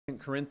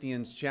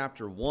Corinthians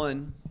chapter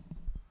 1.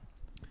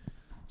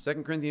 2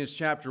 Corinthians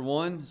chapter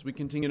 1, as we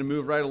continue to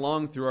move right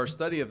along through our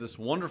study of this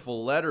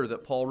wonderful letter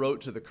that Paul wrote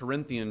to the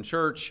Corinthian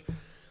church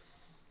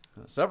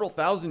several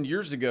thousand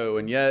years ago,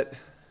 and yet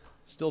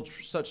still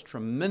such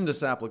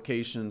tremendous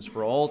applications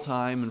for all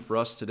time and for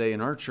us today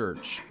in our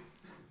church.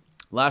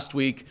 Last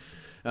week,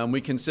 we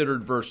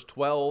considered verse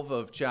 12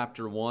 of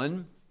chapter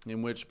 1,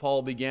 in which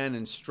Paul began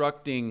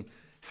instructing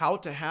how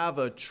to have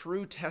a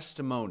true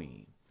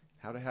testimony,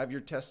 how to have your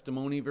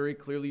testimony very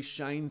clearly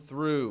shine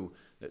through,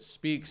 that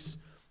speaks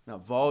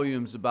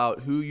volumes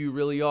about who you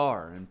really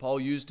are. And Paul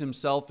used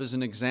himself as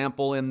an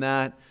example in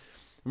that.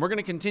 And we're going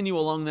to continue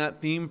along that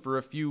theme for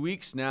a few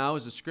weeks now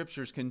as the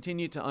scriptures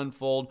continue to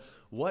unfold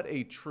what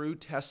a true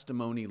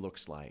testimony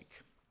looks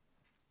like.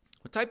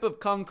 What type of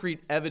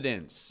concrete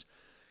evidence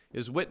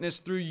is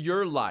witnessed through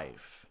your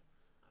life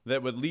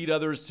that would lead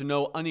others to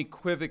know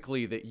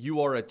unequivocally that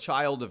you are a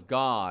child of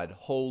God,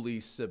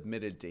 wholly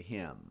submitted to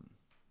Him?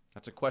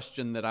 That's a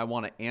question that I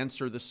want to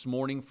answer this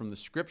morning from the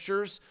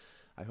Scriptures.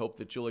 I hope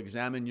that you'll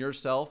examine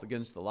yourself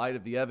against the light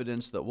of the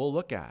evidence that we'll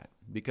look at.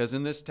 Because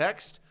in this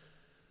text,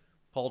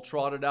 Paul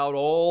trotted out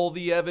all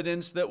the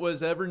evidence that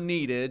was ever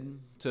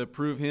needed to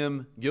prove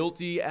him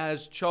guilty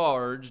as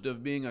charged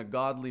of being a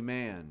godly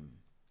man.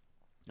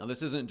 Now,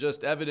 this isn't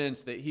just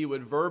evidence that he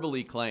would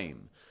verbally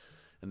claim.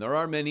 And there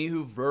are many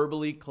who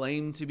verbally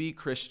claim to be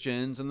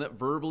Christians and that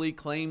verbally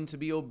claim to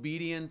be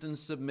obedient and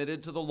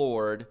submitted to the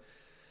Lord.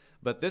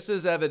 But this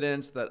is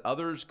evidence that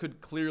others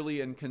could clearly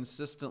and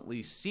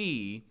consistently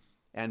see,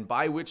 and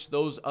by which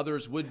those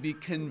others would be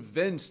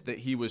convinced that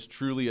he was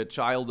truly a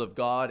child of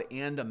God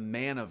and a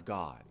man of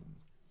God.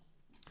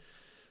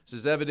 This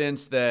is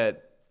evidence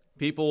that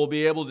people will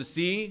be able to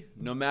see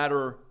no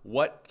matter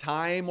what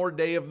time or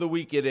day of the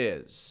week it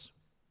is,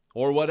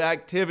 or what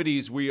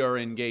activities we are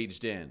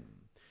engaged in.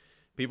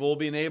 People will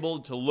be able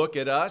to look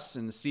at us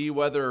and see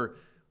whether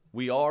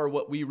we are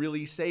what we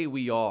really say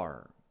we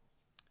are.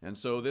 And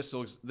so this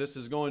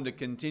is going to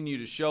continue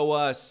to show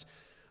us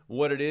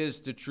what it is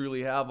to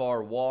truly have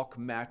our walk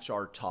match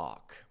our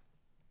talk.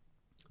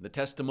 The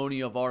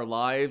testimony of our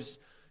lives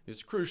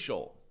is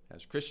crucial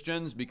as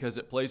Christians because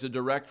it plays a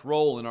direct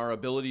role in our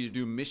ability to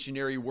do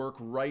missionary work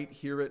right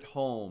here at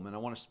home. And I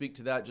want to speak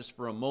to that just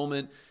for a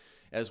moment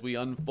as we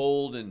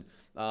unfold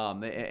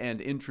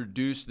and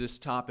introduce this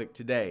topic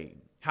today.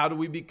 How do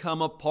we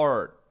become a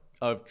part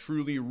of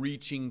truly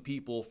reaching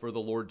people for the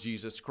Lord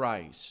Jesus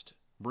Christ,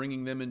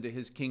 bringing them into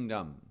His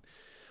kingdom?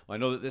 Well, I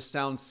know that this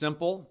sounds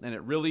simple, and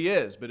it really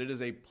is, but it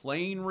is a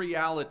plain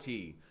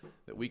reality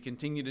that we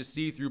continue to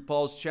see through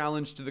Paul's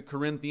challenge to the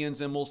Corinthians,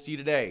 and we'll see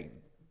today.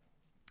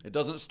 It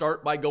doesn't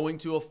start by going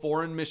to a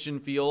foreign mission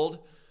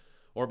field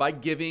or by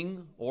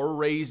giving or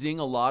raising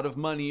a lot of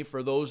money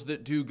for those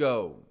that do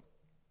go.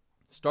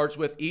 It starts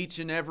with each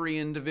and every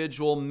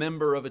individual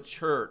member of a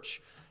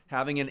church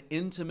having an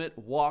intimate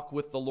walk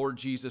with the Lord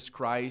Jesus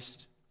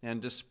Christ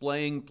and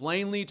displaying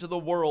plainly to the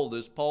world,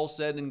 as Paul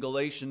said in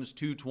Galatians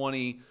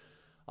 2:20,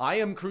 I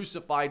am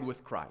crucified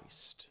with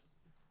Christ.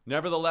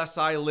 Nevertheless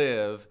I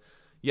live,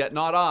 yet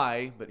not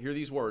I, but hear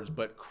these words,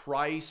 but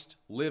Christ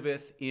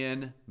liveth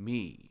in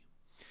me.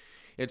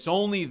 It's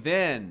only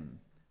then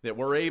that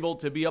we're able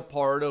to be a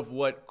part of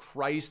what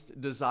Christ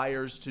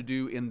desires to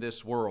do in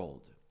this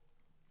world.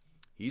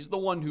 He's the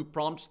one who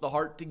prompts the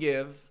heart to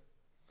give.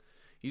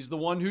 He's the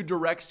one who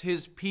directs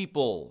His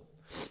people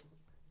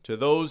to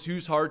those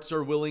whose hearts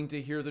are willing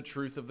to hear the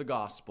truth of the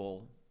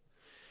gospel.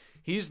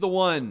 He's the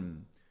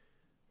one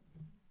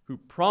who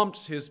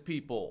prompts His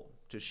people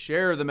to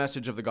share the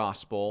message of the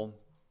gospel.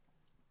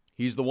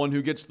 He's the one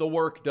who gets the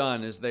work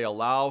done as they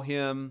allow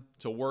Him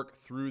to work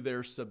through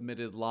their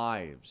submitted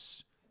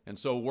lives. And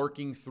so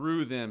working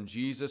through them,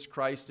 Jesus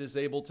Christ is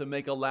able to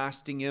make a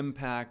lasting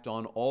impact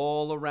on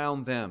all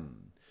around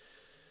them.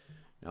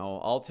 Now,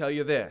 I'll tell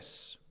you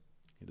this.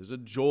 It is a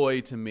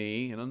joy to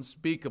me, an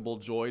unspeakable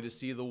joy, to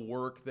see the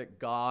work that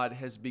God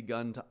has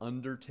begun to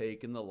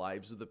undertake in the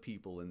lives of the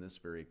people in this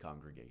very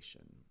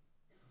congregation.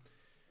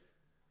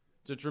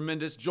 It's a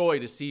tremendous joy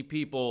to see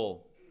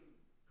people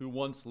who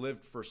once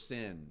lived for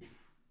sin,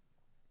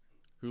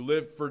 who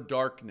lived for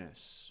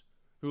darkness,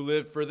 who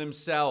lived for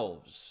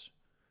themselves,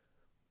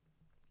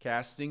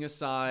 casting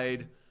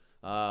aside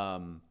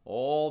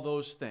all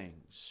those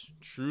things,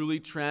 truly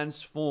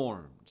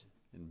transformed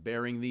and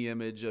bearing the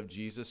image of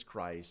Jesus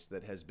Christ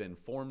that has been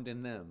formed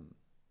in them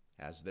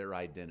as their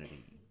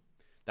identity.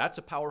 That's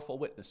a powerful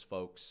witness,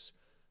 folks.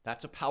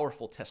 That's a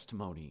powerful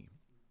testimony.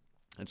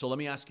 And so let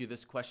me ask you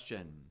this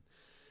question.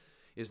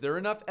 Is there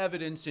enough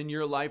evidence in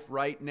your life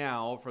right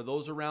now for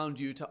those around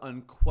you to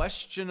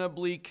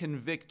unquestionably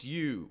convict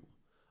you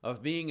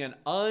of being an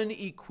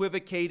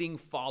unequivocating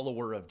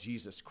follower of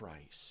Jesus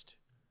Christ?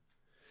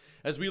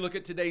 As we look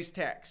at today's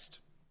text,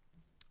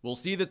 we'll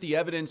see that the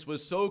evidence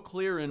was so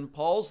clear in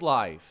Paul's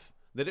life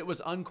that it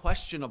was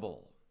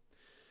unquestionable.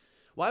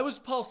 Why was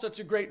Paul such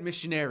a great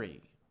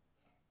missionary?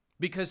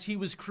 Because he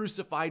was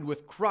crucified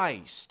with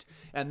Christ,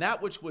 and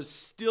that which was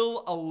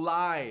still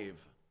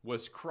alive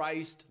was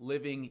Christ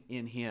living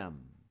in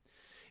him.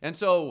 And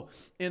so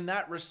in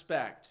that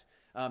respect,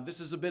 this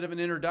is a bit of an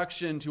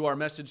introduction to our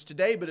message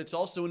today, but it's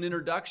also an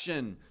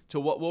introduction to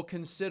what we'll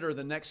consider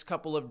the next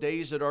couple of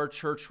days at our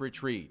church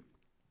retreat.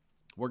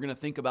 We're going to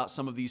think about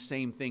some of these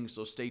same things,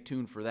 so stay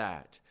tuned for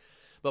that.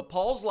 But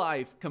Paul's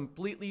life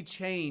completely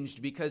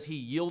changed because he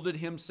yielded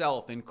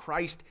himself, and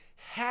Christ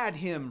had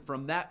him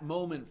from that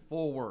moment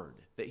forward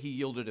that he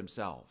yielded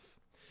himself.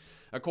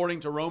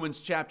 According to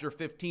Romans chapter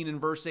 15 and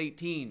verse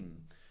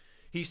 18,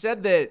 he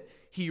said that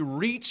he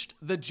reached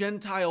the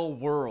Gentile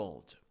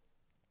world,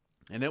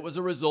 and it was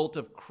a result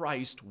of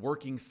Christ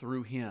working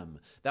through him.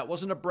 That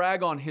wasn't a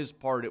brag on his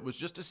part. It was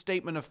just a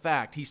statement of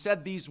fact. He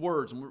said these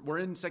words, and we're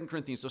in 2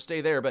 Corinthians, so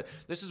stay there, but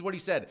this is what he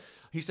said.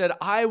 He said,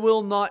 I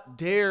will not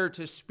dare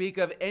to speak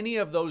of any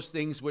of those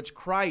things which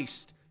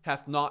Christ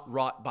hath not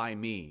wrought by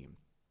me,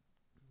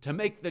 to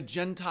make the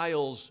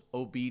Gentiles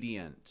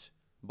obedient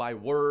by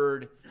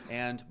word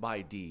and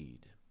by deed.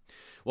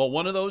 Well,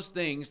 one of those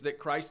things that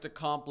Christ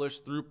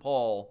accomplished through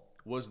Paul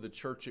was the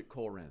church at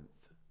Corinth.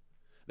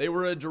 They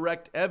were a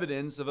direct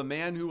evidence of a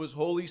man who was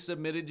wholly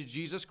submitted to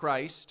Jesus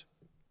Christ.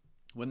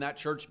 When that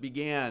church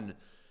began,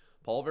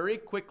 Paul very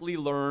quickly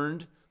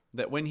learned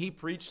that when he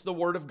preached the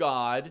word of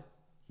God,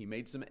 he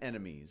made some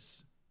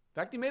enemies.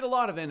 In fact, he made a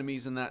lot of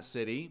enemies in that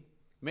city.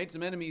 He made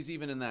some enemies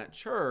even in that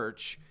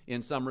church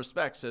in some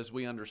respects, as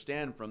we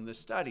understand from this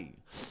study.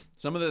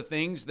 Some of the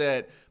things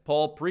that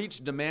Paul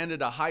preached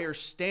demanded a higher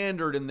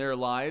standard in their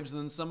lives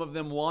than some of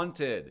them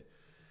wanted.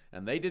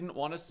 And they didn't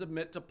want to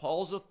submit to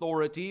Paul's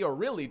authority, or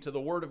really to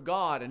the Word of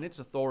God and its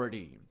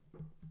authority.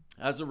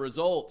 As a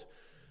result,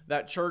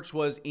 that church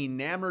was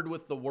enamored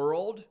with the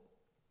world.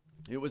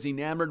 It was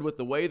enamored with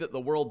the way that the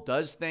world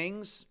does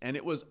things, and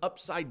it was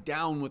upside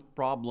down with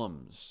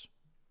problems.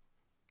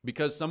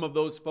 Because some of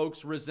those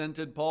folks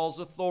resented Paul's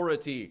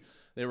authority,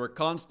 they were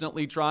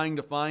constantly trying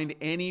to find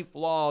any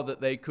flaw that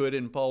they could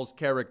in Paul's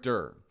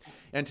character.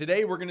 And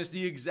today we're going to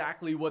see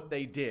exactly what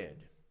they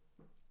did.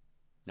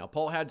 Now,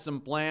 Paul had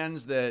some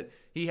plans that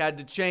he had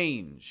to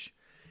change.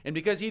 And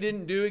because he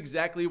didn't do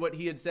exactly what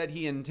he had said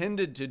he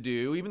intended to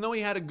do, even though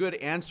he had a good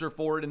answer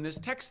for it in this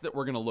text that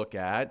we're going to look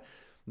at,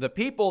 the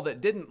people that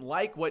didn't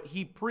like what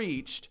he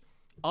preached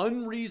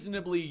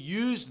unreasonably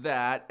used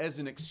that as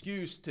an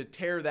excuse to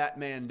tear that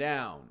man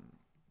down.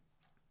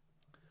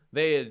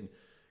 They had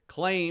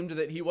claimed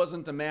that he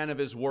wasn't a man of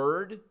his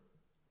word.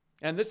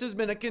 And this has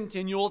been a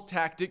continual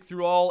tactic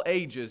through all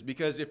ages,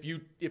 because if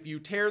you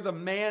tear the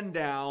man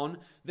down,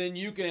 then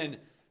you can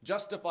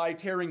justify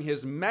tearing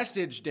his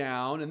message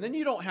down, and then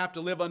you don't have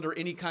to live under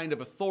any kind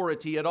of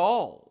authority at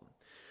all.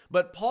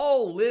 But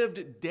Paul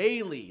lived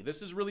daily.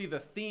 This is really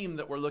the theme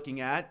that we're looking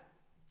at.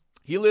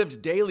 He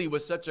lived daily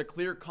with such a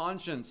clear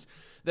conscience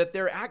that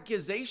their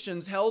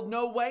accusations held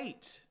no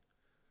weight.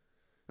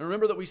 And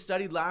remember that we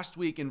studied last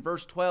week in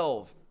verse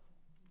 12.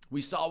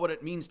 We saw what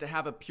it means to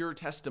have a pure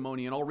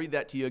testimony, and I'll read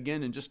that to you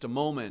again in just a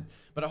moment.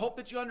 But I hope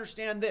that you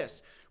understand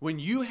this. When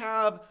you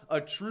have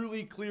a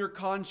truly clear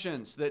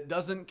conscience that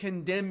doesn't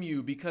condemn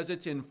you because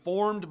it's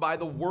informed by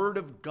the Word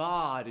of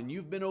God, and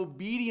you've been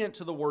obedient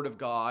to the Word of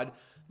God,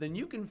 then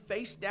you can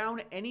face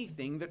down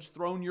anything that's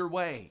thrown your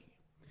way.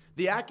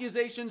 The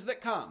accusations that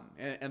come,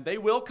 and they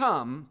will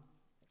come,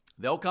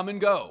 they'll come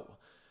and go.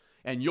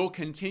 And you'll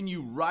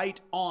continue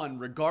right on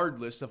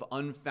regardless of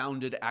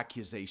unfounded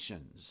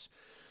accusations.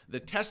 The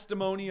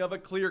testimony of a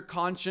clear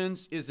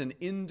conscience is an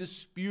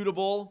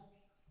indisputable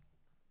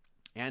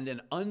and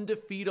an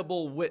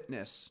undefeatable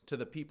witness to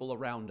the people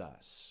around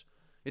us.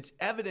 It's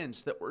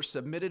evidence that we're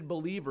submitted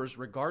believers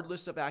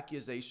regardless of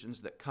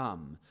accusations that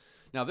come.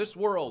 Now, this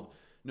world,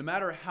 no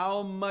matter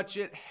how much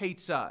it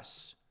hates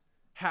us,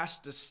 has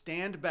to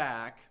stand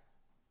back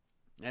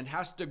and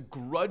has to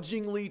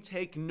grudgingly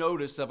take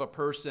notice of a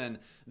person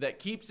that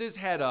keeps his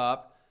head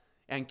up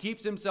and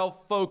keeps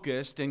himself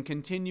focused and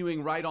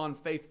continuing right on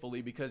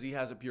faithfully because he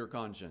has a pure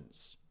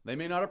conscience. They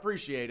may not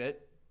appreciate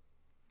it,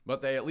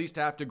 but they at least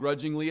have to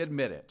grudgingly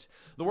admit it.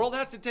 The world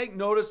has to take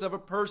notice of a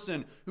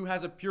person who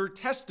has a pure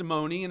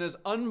testimony and is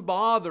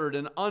unbothered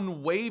and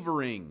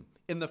unwavering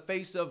in the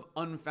face of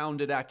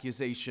unfounded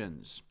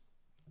accusations.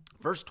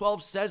 Verse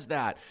 12 says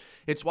that.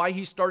 It's why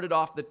he started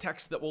off the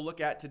text that we'll look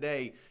at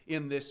today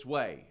in this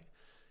way.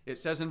 It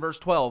says in verse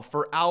 12,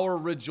 "For our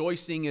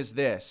rejoicing is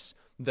this,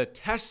 the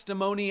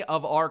testimony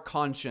of our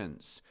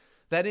conscience,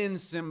 that in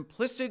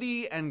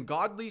simplicity and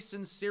godly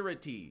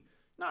sincerity,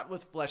 not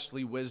with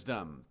fleshly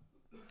wisdom,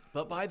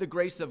 but by the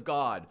grace of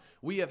God,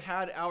 we have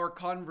had our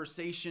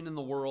conversation in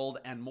the world,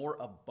 and more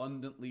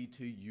abundantly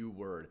to you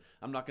word."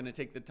 I'm not going to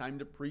take the time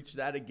to preach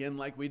that again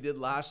like we did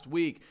last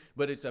week,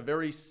 but it's a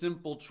very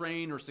simple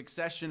train or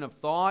succession of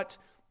thought.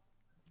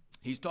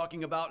 He's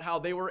talking about how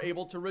they were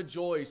able to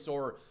rejoice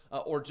or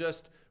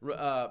just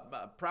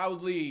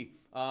proudly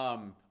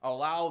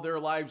allow their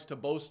lives to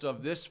boast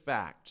of this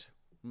fact.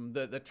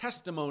 The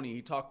testimony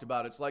he talked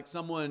about, it's like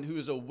someone who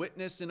is a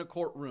witness in a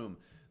courtroom.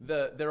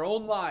 Their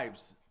own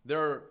lives,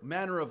 their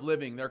manner of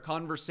living, their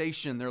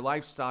conversation, their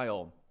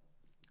lifestyle,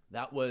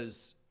 that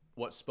was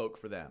what spoke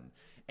for them.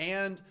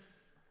 And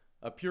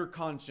a pure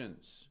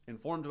conscience,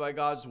 informed by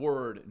God's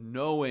word,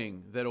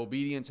 knowing that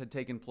obedience had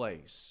taken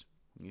place.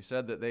 He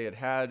said that they had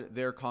had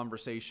their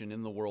conversation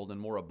in the world and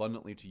more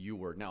abundantly to you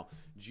word. Now,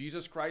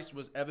 Jesus Christ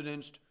was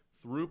evidenced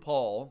through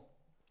Paul,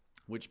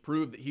 which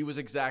proved that he was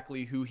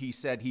exactly who he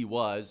said he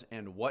was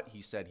and what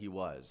he said he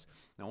was.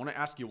 Now, I want to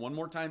ask you one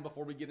more time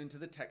before we get into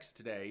the text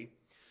today.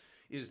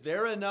 Is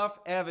there enough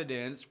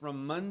evidence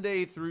from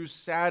Monday through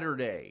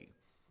Saturday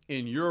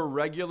in your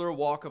regular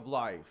walk of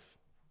life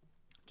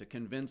to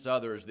convince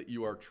others that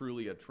you are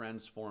truly a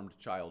transformed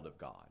child of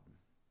God,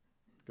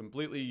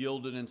 completely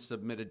yielded and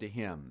submitted to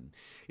Him?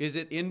 Is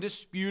it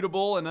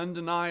indisputable and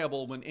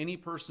undeniable when any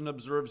person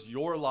observes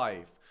your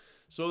life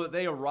so that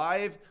they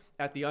arrive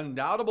at the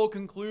undoubtable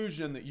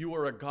conclusion that you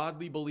are a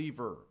godly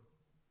believer?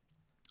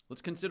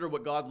 Let's consider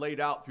what God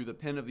laid out through the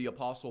pen of the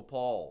Apostle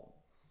Paul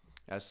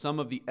as some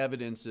of the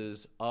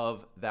evidences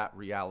of that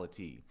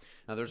reality.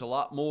 Now, there's a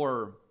lot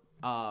more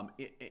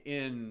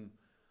in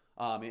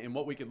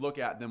what we could look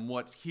at than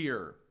what's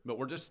here, but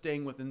we're just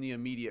staying within the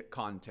immediate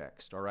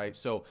context, all right?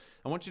 So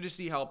I want you to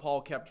see how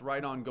Paul kept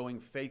right on going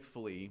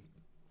faithfully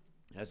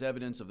as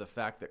evidence of the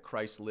fact that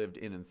Christ lived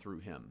in and through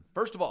him.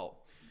 First of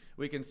all,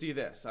 we can see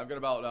this. I've got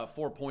about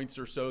 4 points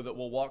or so that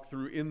we'll walk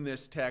through in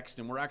this text,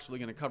 and we're actually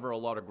going to cover a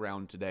lot of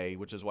ground today,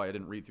 which is why I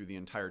didn't read through the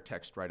entire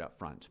text right up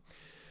front.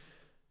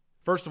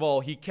 First of all,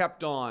 he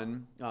kept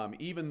on,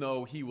 even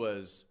though he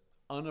was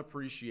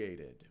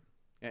unappreciated.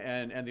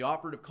 And the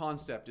operative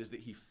concept is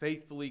that he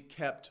faithfully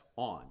kept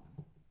on,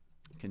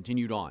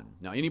 continued on.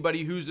 Now,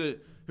 anybody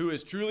who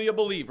is truly a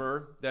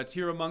believer that's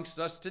here amongst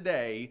us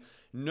today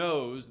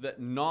knows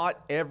that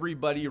not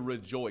everybody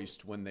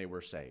rejoiced when they were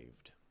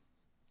saved.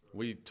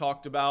 We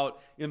talked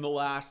about in the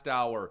last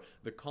hour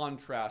the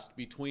contrast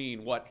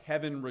between what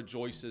heaven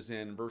rejoices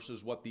in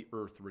versus what the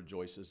earth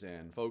rejoices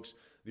in. Folks,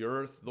 the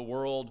earth, the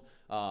world,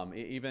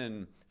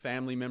 even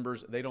family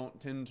members, they don't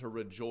tend to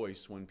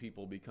rejoice when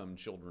people become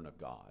children of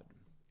God.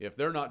 If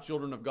they're not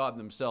children of God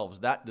themselves,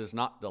 that does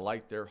not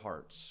delight their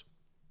hearts.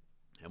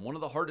 And one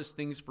of the hardest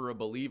things for a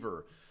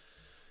believer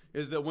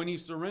is that when he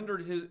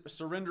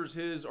surrenders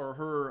his or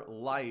her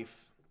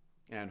life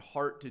and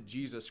heart to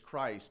Jesus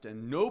Christ,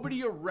 and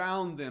nobody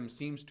around them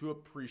seems to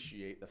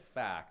appreciate the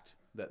fact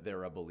that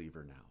they're a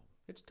believer now.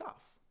 It's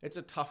tough. It's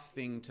a tough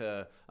thing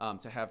to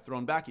have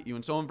thrown back at you.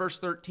 And so in verse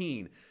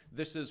 13,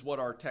 this is what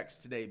our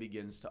text today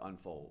begins to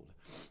unfold.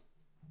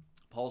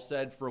 Paul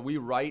said, "For we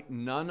write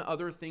none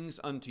other things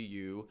unto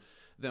you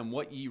than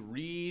what ye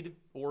read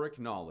or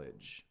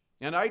acknowledge.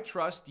 And I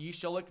trust ye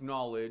shall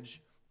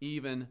acknowledge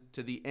even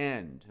to the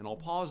end." And I'll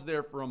pause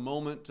there for a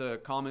moment to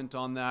comment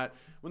on that.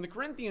 When the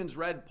Corinthians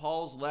read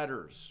Paul's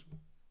letters,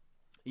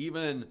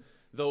 even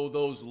though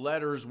those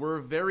letters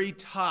were very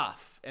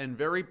tough and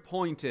very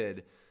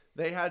pointed,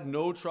 they had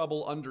no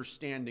trouble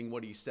understanding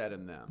what he said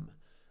in them.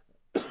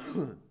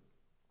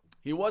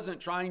 He wasn't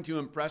trying to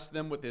impress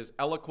them with his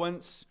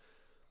eloquence.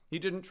 He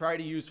didn't try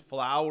to use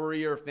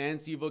flowery or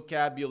fancy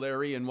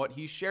vocabulary in what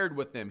he shared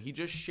with them. He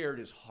just shared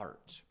his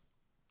heart.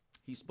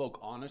 He spoke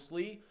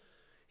honestly.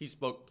 He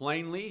spoke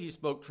plainly. He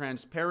spoke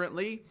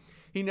transparently.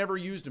 He never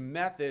used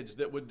methods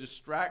that would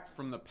distract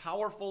from the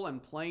powerful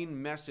and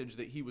plain message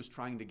that he was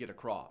trying to get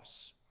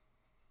across.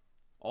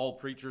 All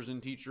preachers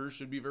and teachers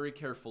should be very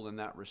careful in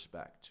that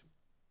respect.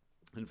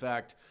 In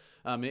fact,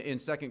 in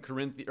 1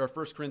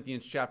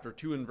 Corinthians chapter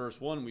 2 and verse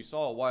 1, we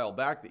saw a while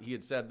back that he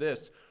had said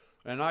this,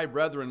 "And I,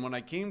 brethren, when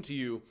I came to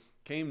you,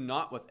 came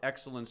not with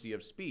excellency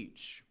of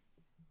speech."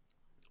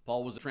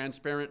 Paul was a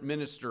transparent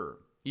minister,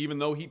 even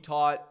though he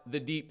taught the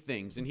deep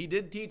things. And he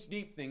did teach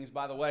deep things,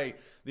 by the way.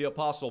 The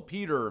Apostle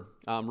Peter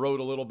wrote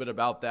a little bit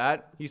about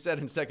that. He said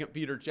in 2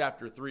 Peter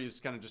chapter 3, it's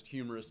kind of just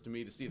humorous to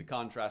me to see the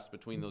contrast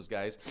between those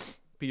guys.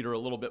 Peter a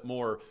little bit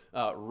more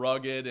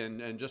rugged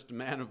and just a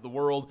man of the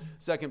world.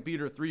 2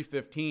 Peter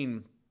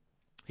 3:15,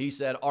 he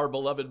said, "Our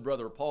beloved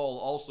brother Paul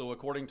also,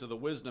 according to the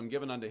wisdom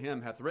given unto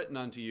him, hath written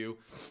unto you,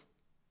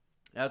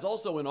 as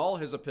also in all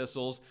his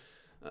epistles,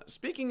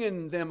 speaking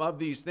in them of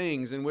these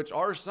things, in which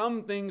are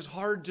some things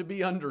hard to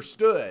be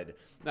understood."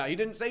 Now, he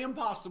didn't say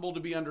impossible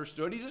to be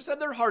understood. He just said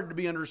they're hard to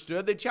be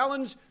understood. They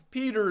challenged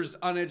Peter's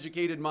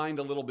uneducated mind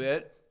a little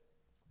bit.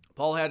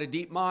 Paul had a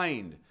deep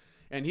mind,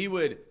 and he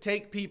would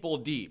take people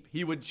deep.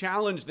 He would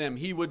challenge them.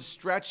 He would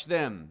stretch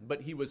them,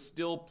 but he was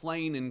still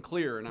plain and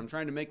clear. And I'm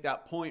trying to make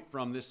that point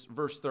from this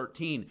verse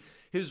 13.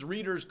 His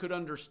readers could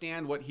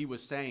understand what he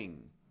was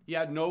saying. He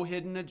had no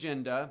hidden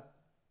agenda.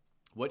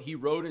 What he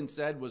wrote and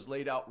said was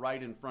laid out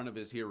right in front of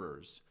his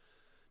hearers.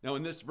 Now,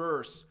 in this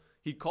verse,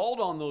 he called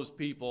on those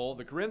people,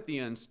 the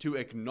Corinthians, to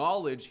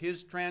acknowledge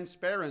his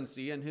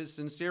transparency and his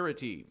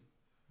sincerity.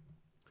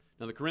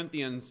 Now, the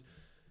Corinthians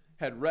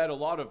had read a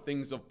lot of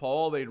things of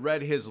Paul. They'd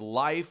read his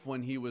life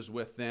when he was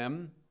with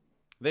them.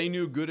 They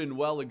knew good and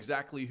well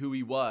exactly who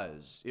he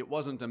was. It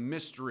wasn't a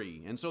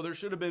mystery, and so there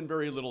should have been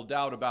very little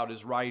doubt about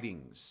his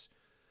writings.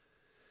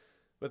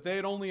 But they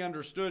had only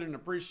understood and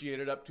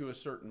appreciated up to a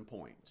certain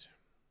point.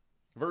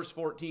 Verse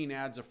 14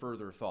 adds a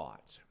further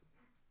thought.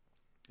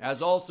 "As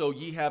also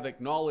ye have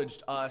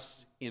acknowledged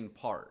us in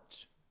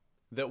part,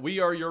 that we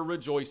are your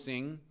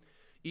rejoicing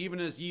even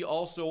as ye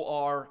also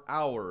are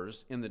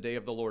ours in the day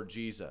of the Lord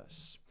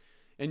Jesus.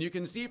 And you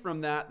can see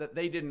from that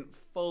they didn't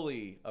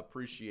fully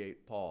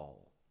appreciate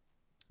Paul.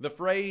 The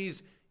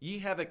phrase, ye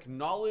have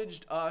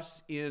acknowledged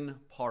us in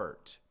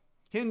part,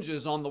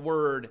 hinges on the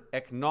word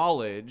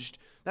acknowledged.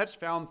 That's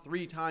found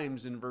 3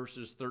 times in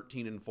verses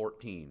 13 and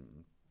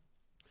 14.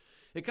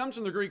 It comes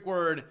from the Greek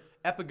word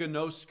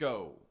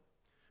epignosko,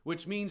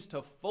 which means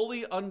to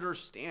fully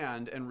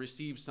understand and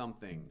receive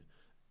something.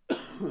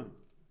 I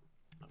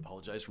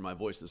apologize for my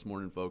voice this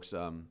morning, folks.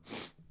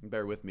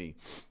 Bear with me.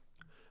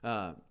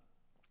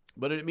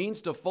 But it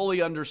means to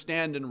fully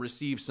understand and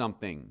receive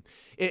something.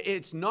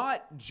 It's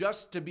not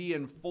just to be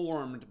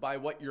informed by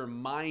what your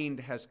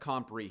mind has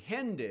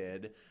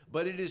comprehended,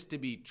 but it is to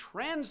be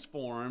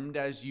transformed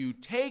as you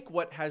take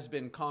what has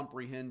been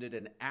comprehended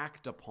and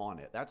act upon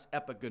it. That's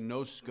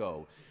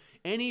epignosko.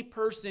 Any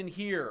person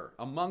here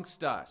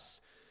amongst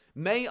us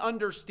may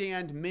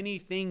understand many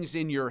things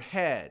in your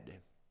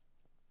head,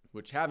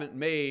 which haven't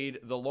made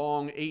the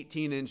long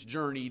 18-inch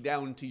journey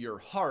down to your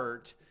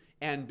heart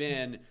and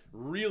been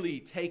really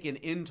taken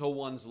into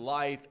one's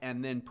life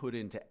and then put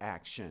into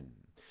action.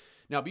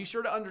 Now, be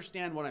sure to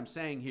understand what I'm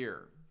saying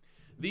here.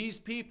 These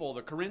people,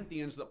 the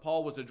Corinthians that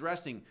Paul was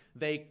addressing,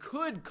 they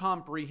could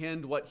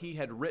comprehend what he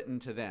had written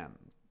to them.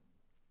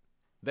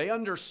 They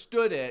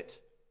understood it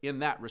in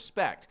that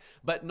respect,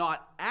 but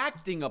not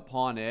acting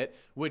upon it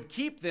would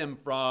keep them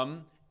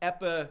from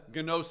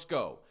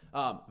epignosko,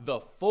 the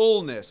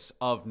fullness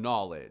of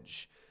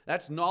knowledge.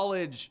 That's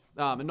knowledge.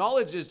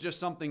 Knowledge is just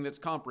something that's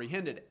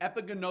comprehended.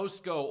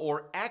 Epignosko,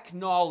 or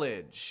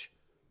acknowledge,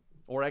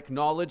 or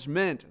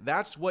acknowledgement.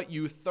 That's what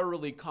you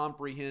thoroughly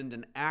comprehend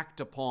and act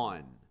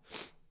upon.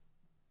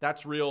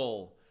 That's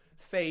real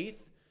faith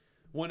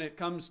when it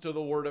comes to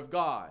the Word of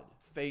God.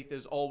 Faith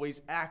is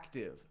always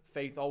active.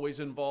 Faith always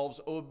involves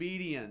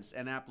obedience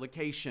and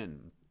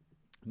application,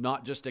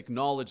 not just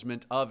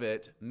acknowledgement of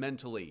it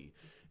mentally.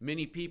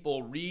 Many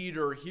people read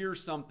or hear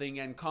something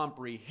and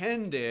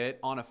comprehend it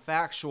on a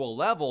factual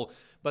level,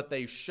 but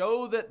they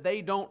show that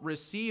they don't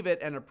receive it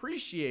and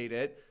appreciate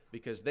it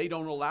because they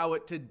don't allow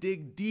it to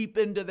dig deep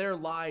into their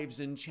lives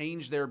and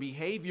change their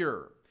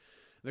behavior.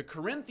 The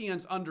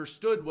Corinthians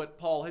understood what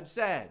Paul had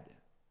said.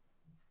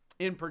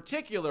 In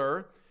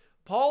particular,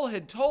 Paul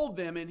had told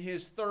them in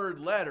his 3rd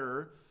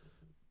letter,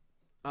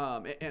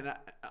 and I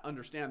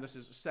understand this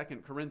is 2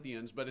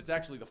 Corinthians, but it's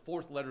actually the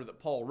 4th letter that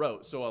Paul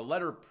wrote. So a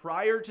letter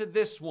prior to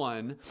this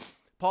one,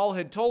 Paul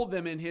had told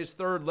them in his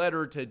 3rd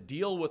letter to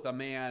deal with a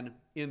man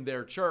in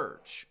their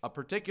church, a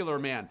particular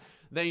man.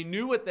 They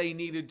knew what they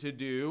needed to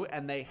do,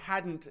 and they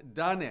hadn't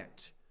done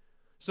it.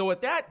 So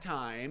at that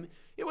time,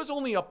 it was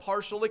only a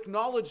partial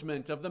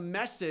acknowledgement of the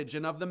message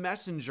and of the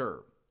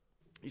messenger.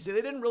 You see,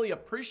 they didn't really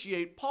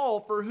appreciate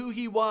Paul for who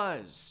he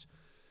was.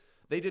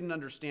 They didn't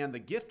understand the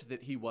gift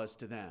that he was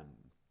to them.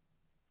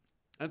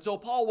 And so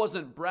Paul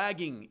wasn't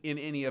bragging in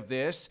any of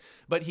this,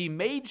 but he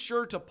made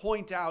sure to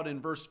point out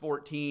in verse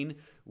 14,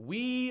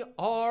 we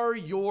are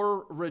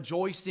your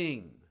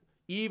rejoicing,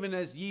 even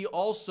as ye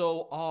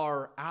also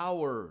are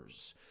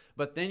ours.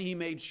 But then he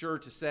made sure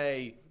to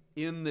say,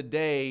 in the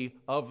day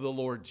of the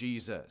Lord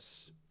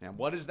Jesus. And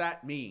what does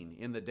that mean,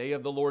 in the day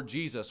of the Lord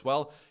Jesus?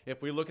 Well,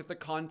 if we look at the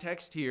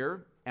context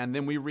here, and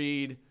then we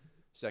read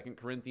 2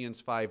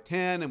 Corinthians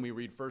 5:10, and we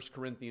read 1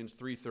 Corinthians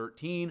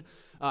 3:13.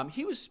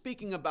 He was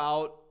speaking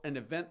about an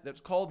event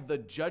that's called the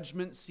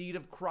judgment seat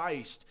of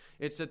Christ.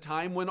 It's a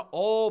time when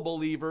all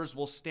believers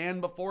will stand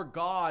before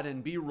God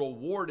and be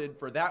rewarded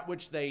for that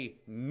which they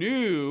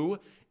knew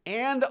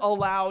and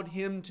allowed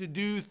him to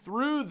do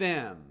through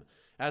them,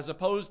 as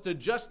opposed to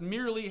just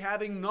merely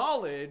having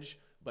knowledge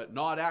but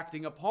not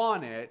acting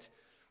upon it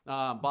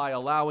by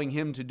allowing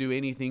him to do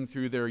anything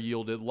through their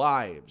yielded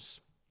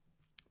lives.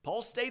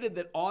 Paul stated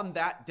that on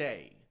that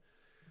day,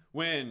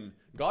 when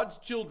God's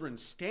children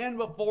stand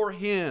before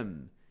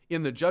him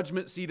in the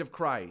judgment seat of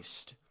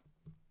Christ,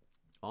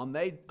 on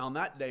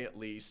that day at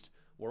least,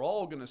 we're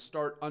all going to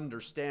start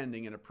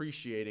understanding and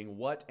appreciating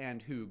what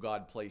and who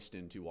God placed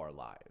into our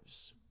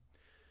lives.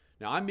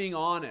 Now, I'm being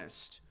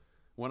honest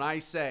when I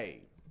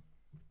say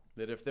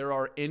that if there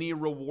are any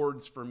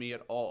rewards for me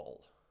at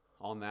all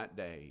on that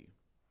day,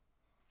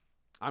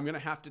 I'm going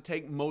to have to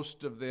take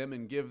most of them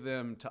and give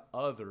them to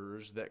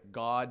others that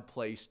God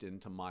placed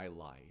into my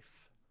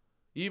life,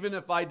 even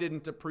if I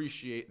didn't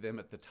appreciate them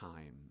at the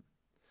time.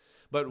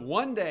 But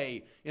one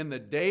day, in the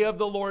day of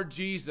the Lord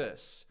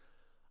Jesus,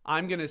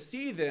 I'm going to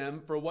see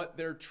them for what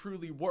they're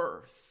truly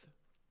worth.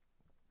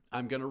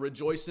 I'm going to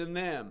rejoice in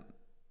them.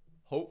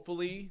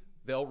 Hopefully,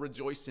 they'll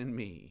rejoice in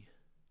me.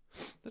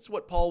 That's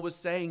what Paul was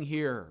saying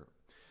here.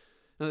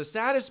 Now, the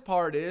saddest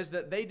part is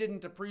that they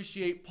didn't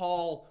appreciate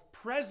Paul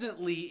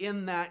presently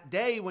in that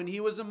day when he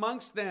was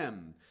amongst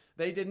them.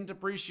 They didn't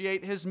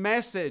appreciate his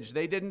message.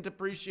 They didn't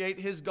appreciate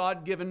his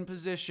God-given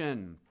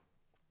position.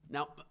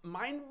 Now,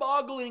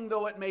 mind-boggling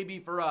though it may be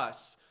for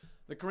us,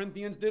 the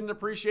Corinthians didn't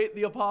appreciate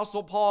the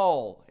Apostle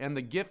Paul and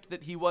the gift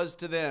that he was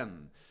to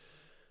them.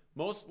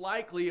 Most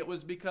likely it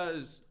was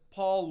because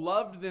Paul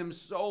loved them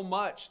so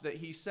much that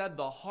he said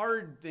the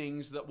hard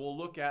things that we'll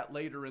look at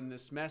later in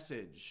this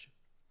message.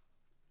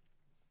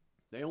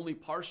 They only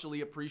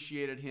partially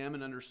appreciated him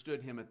and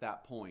understood him at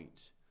that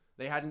point.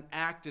 They hadn't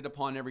acted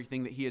upon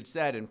everything that he had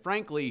said. And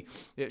frankly,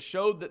 it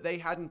showed that they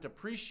hadn't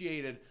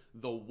appreciated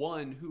the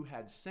one who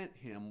had sent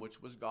him,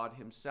 which was God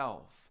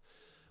himself.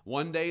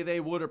 One day they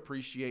would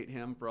appreciate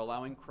him for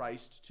allowing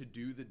Christ to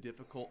do the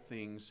difficult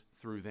things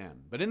through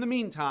them. But in the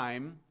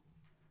meantime,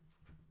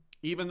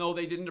 even though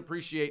they didn't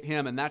appreciate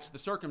him, and that's the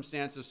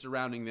circumstances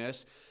surrounding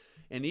this,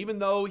 and even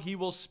though he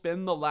will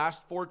spend the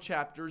last 4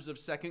 chapters of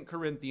 2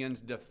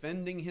 Corinthians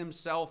defending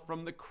himself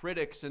from the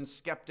critics and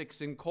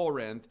skeptics in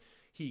Corinth,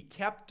 he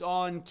kept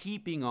on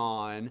keeping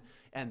on,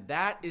 and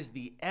that is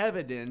the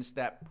evidence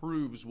that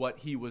proves what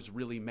he was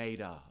really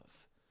made of.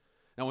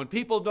 Now, when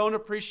people don't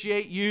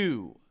appreciate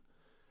you,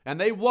 and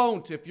they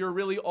won't if you're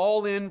really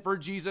all in for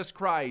Jesus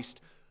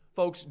Christ,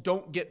 folks,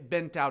 don't get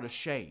bent out of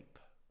shape.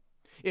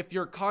 If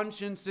your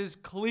conscience is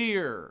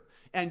clear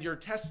and your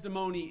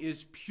testimony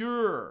is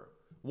pure,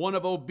 one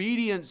of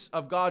obedience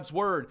of God's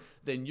word,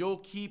 then you'll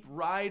keep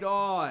right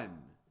on.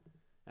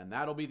 And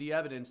that'll be the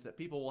evidence that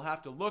people will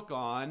have to look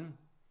on,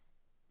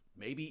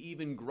 maybe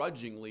even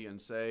grudgingly,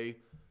 and say,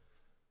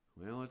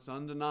 well, it's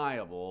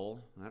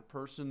undeniable. That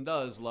person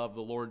does love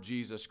the Lord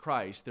Jesus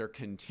Christ. They're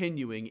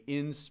continuing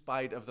in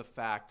spite of the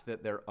fact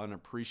that they're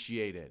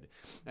unappreciated.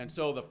 And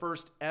so the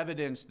first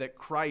evidence that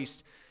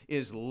Christ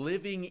is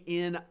living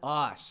in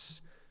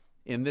us,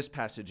 in this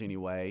passage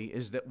anyway,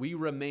 is that we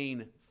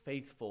remain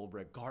faithful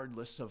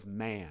regardless of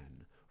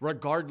man,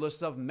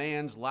 regardless of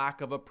man's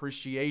lack of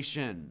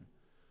appreciation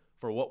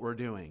for what we're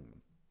doing.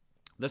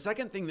 The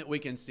second thing that we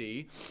can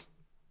see,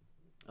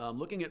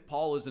 looking at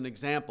Paul as an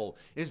example,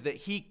 is that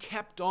he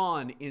kept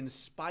on in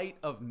spite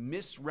of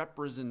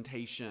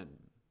misrepresentation.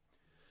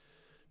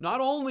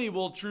 Not only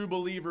will true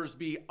believers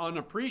be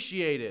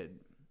unappreciated,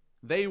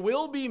 they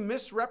will be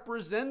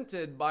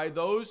misrepresented by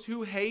those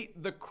who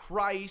hate the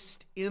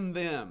Christ in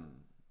them.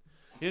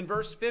 In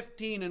verse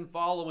 15 and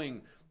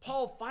following,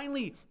 Paul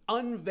finally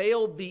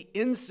unveiled the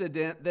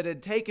incident that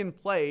had taken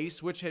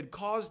place, which had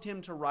caused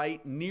him to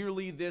write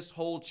nearly this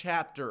whole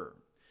chapter.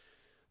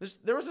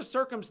 There was a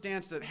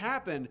circumstance that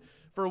happened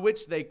for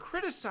which they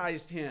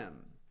criticized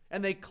him,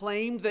 and they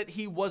claimed that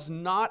he was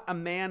not a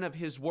man of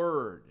his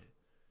word.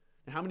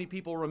 And how many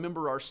people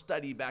remember our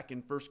study back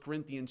in 1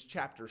 Corinthians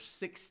chapter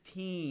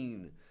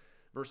 16,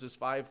 verses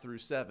 5 through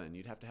 7?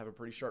 You'd have to have a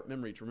pretty sharp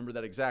memory to remember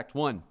that exact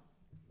one.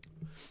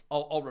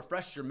 I'll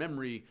refresh your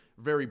memory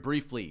very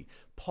briefly.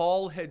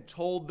 Paul had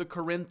told the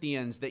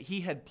Corinthians that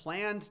he had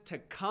planned to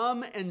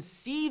come and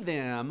see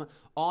them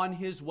on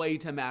his way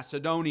to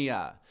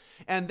Macedonia.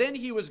 And then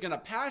he was going to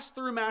pass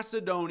through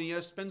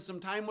Macedonia, spend some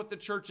time with the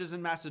churches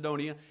in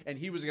Macedonia, and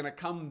he was going to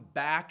come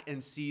back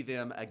and see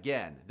them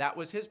again. That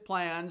was his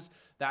plans.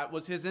 That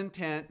was his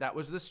intent. That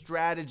was the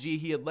strategy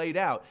he had laid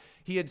out.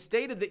 He had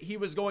stated that he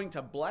was going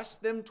to bless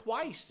them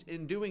twice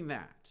in doing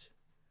that.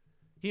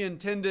 He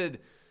intended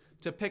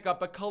to pick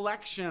up a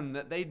collection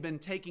that they'd been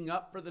taking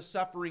up for the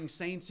suffering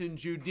saints in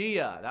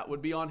Judea. That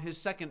would be on his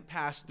second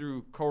pass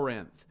through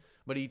Corinth.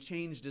 But he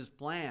changed his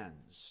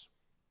plans.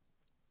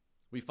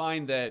 We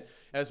find that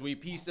as we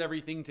piece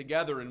everything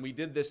together, and we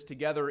did this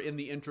together in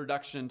the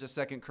introduction to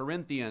 2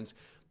 Corinthians,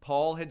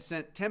 Paul had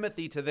sent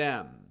Timothy to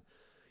them.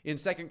 In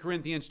 2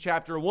 Corinthians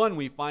chapter 1,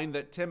 we find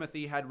that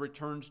Timothy had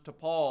returned to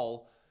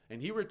Paul,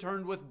 and he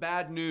returned with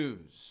bad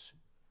news.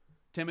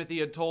 Timothy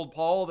had told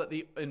Paul that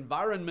the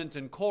environment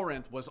in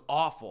Corinth was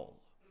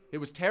awful. It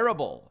was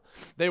terrible.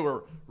 They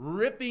were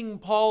ripping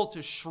Paul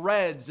to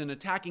shreds and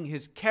attacking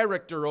his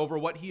character over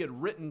what he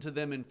had written to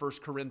them in 1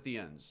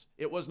 Corinthians.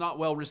 It was not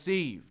well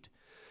received.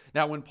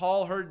 Now, when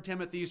Paul heard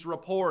Timothy's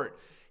report,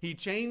 he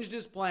changed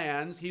his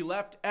plans. He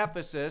left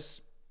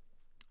Ephesus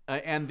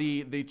and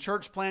the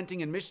church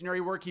planting and missionary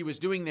work he was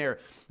doing there.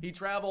 He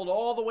traveled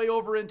all the way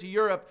over into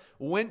Europe,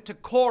 went to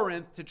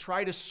Corinth to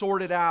try to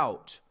sort it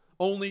out,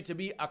 only to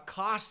be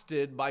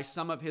accosted by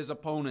some of his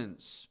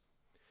opponents.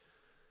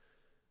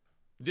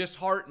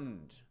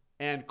 Disheartened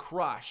and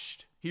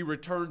crushed, he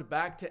returned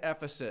back to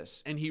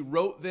Ephesus, and he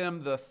wrote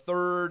them the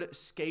third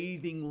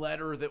scathing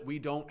letter that we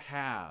don't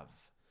have.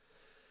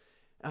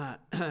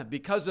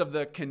 Because of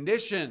the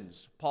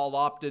conditions, Paul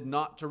opted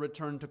not to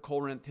return to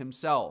Corinth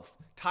himself.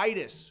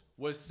 Titus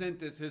was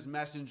sent as his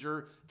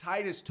messenger.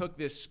 Titus took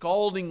this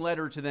scalding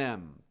letter to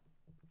them.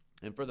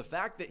 And for the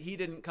fact that he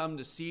didn't come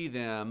to see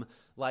them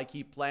like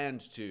he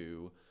planned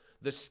to,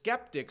 the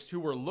skeptics who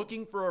were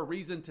looking for a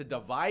reason to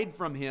divide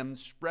from him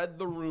spread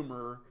the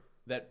rumor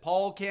that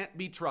Paul can't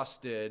be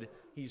trusted.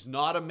 He's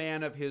not a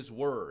man of his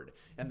word.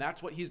 And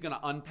that's what he's going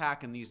to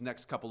unpack in these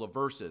next couple of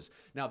verses.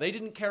 Now, they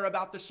didn't care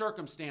about the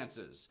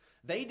circumstances.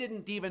 They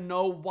didn't even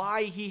know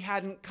why he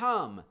hadn't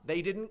come.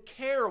 They didn't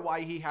care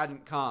why he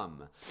hadn't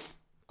come.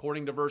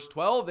 According to verse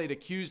 12, they'd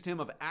accused him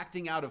of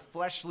acting out of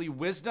fleshly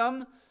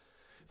wisdom.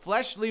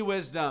 Fleshly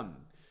wisdom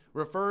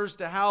refers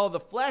to how the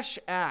flesh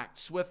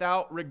acts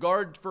without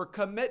regard for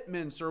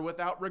commitments or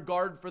without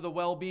regard for the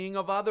well-being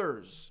of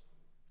others.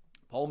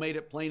 Paul made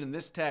it plain in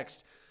this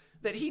text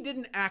that he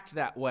didn't act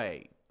that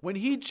way. When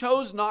he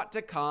chose not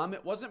to come,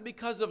 it wasn't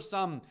because of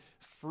some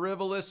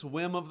frivolous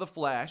whim of the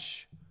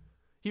flesh.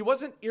 He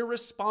wasn't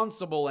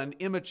irresponsible and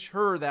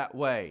immature that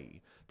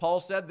way. Paul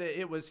said that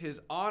it was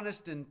his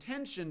honest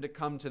intention to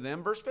come to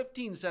them. Verse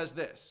 15 says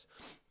this,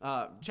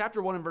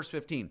 chapter 1 and verse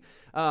 15.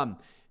 And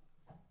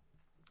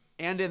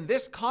in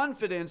this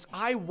confidence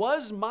I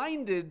was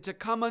minded to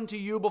come unto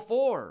you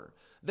before,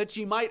 that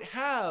ye might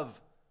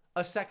have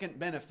a second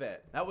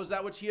benefit. That was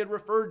that which he had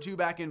referred to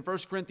back in 1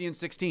 Corinthians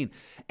 16.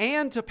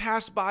 And to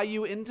pass by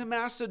you into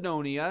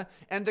Macedonia,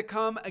 and to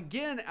come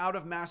again out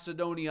of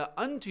Macedonia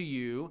unto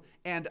you,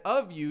 and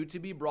of you to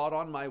be brought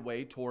on my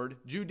way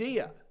toward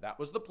Judea. That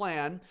was the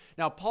plan.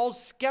 Now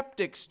Paul's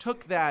skeptics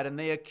took that and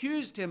they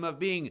accused him of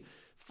being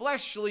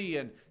fleshly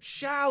and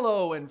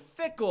shallow and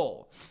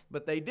fickle.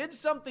 But they did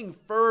something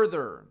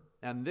further,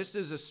 and this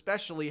is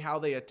especially how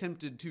they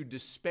attempted to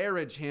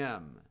disparage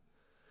him.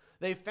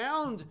 They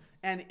found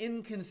an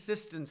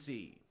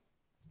inconsistency,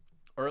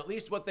 or at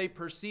least what they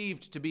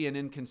perceived to be an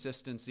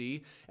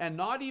inconsistency, and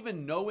not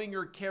even knowing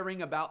or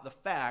caring about the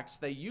facts,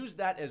 they used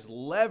that as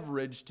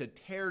leverage to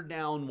tear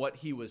down what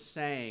he was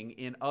saying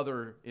in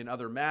other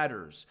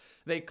matters.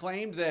 They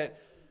claimed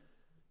that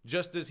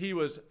just as he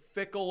was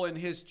fickle in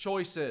his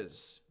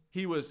choices,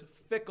 he was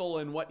fickle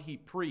in what he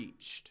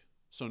preached.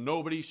 So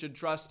nobody should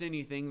trust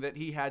anything that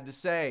he had to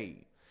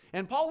say.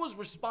 And Paul was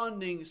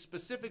responding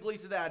specifically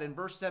to that in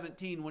verse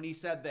 17 when he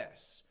said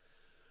this,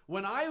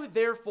 "When I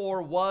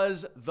therefore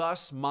was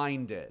thus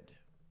minded,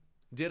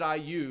 did I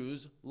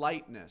use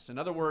lightness?" In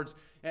other words,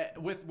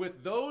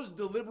 with those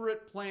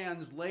deliberate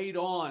plans laid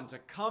on to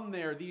come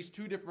there these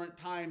two different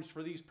times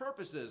for these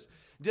purposes,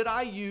 did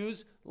I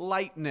use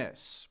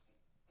lightness?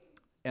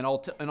 And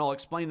I'll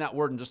explain that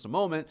word in just a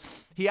moment.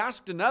 He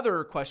asked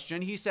another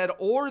question. He said,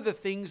 "Or the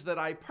things that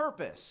I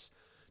purpose.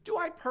 Do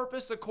I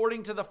purpose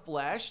according to the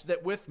flesh,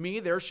 that with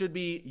me there should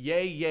be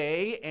yea,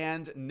 yea,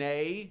 and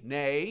nay,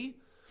 nay?"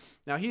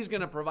 Now he's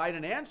going to provide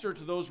an answer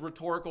to those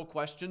rhetorical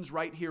questions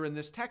right here in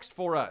this text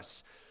for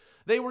us.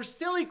 They were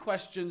silly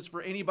questions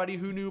for anybody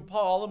who knew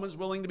Paul and was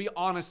willing to be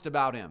honest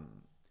about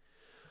him.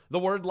 The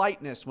word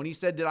lightness, when he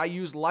said, "Did I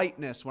use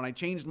lightness when I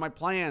changed my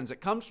plans?"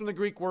 It comes from the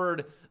Greek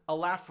word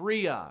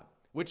alaphria,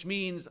 which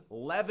means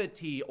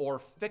levity or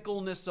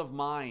fickleness of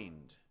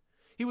mind.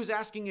 He was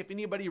asking if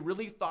anybody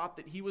really thought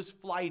that he was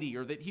flighty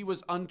or that he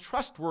was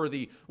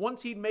untrustworthy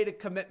once he'd made a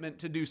commitment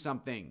to do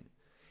something.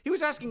 He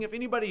was asking if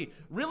anybody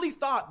really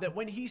thought that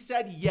when he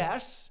said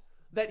yes,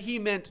 that he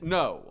meant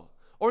no,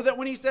 or that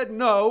when he said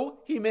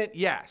no, he meant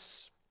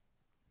yes.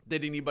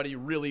 Did anybody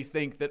really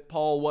think that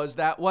Paul was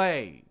that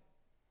way?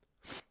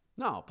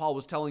 No, Paul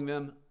was telling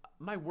them,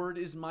 my word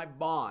is my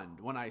bond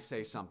when I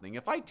say something.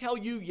 If I tell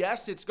you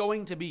yes, it's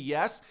going to be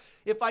yes.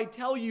 If I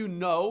tell you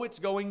no, it's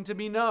going to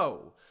be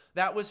no.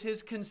 That was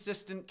his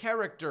consistent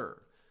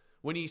character.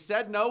 When he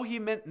said no, he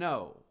meant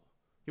no.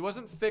 He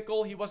wasn't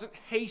fickle. He wasn't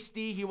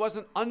hasty. He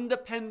wasn't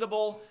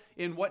undependable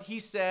in what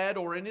he said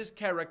or in his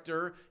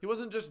character. He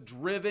wasn't just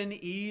driven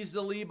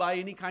easily by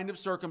any kind of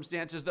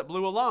circumstances that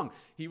blew along.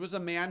 He was a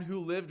man who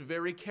lived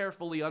very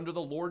carefully under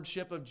the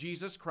lordship of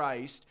Jesus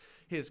Christ.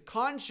 His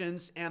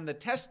conscience and the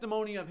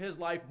testimony of his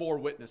life bore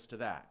witness to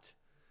that.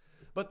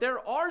 But there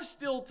are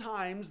still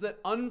times that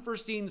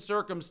unforeseen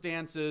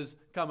circumstances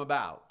come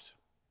about.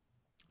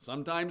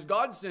 Sometimes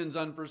God sends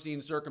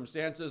unforeseen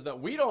circumstances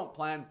that we don't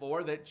plan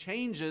for that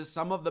changes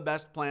some of the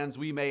best plans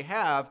we may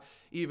have,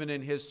 even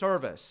in his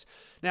service.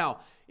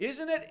 Now,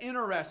 isn't it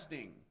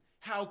interesting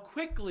how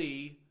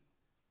quickly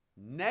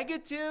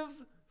negative,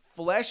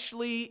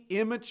 fleshly,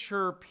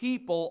 immature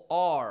people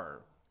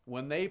are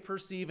when they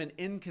perceive an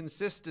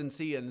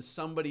inconsistency in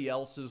somebody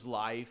else's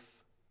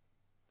life?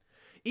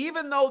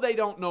 Even though they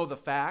don't know the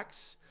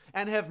facts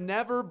and have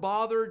never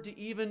bothered to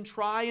even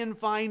try and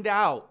find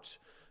out,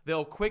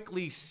 they'll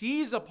quickly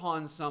seize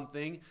upon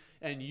something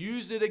and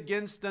use it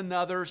against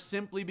another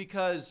simply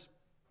because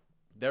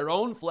their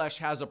own flesh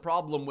has a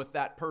problem with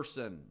that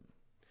person.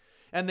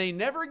 And they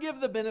never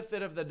give the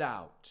benefit of the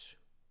doubt.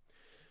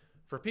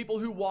 For people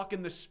who walk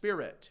in the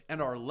Spirit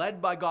and are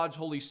led by God's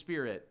Holy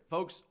Spirit,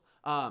 folks,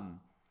 for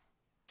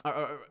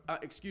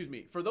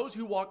those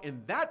who walk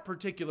in that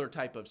particular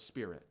type of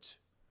spirit,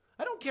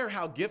 I don't care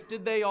how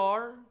gifted they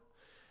are.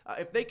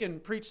 If they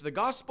can preach the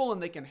gospel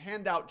and they can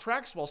hand out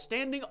tracts while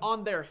standing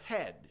on their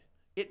head,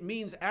 it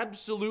means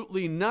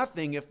absolutely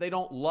nothing if they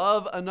don't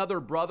love another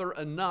brother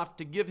enough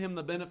to give him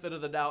the benefit of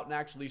the doubt and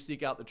actually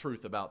seek out the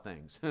truth about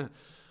things.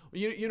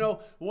 You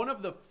know, one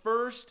of the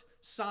first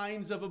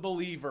signs of a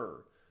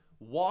believer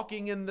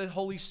walking in the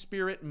Holy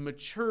Spirit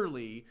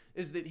maturely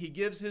is that he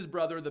gives his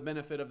brother the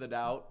benefit of the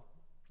doubt.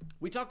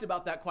 We talked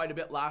about that quite a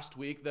bit last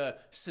week, the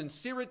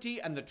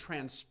sincerity and the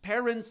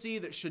transparency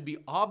that should be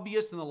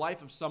obvious in the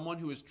life of someone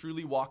who is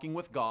truly walking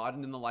with God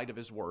and in the light of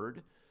his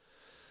word.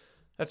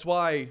 That's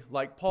why,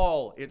 like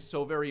Paul, it's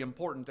so very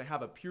important to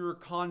have a pure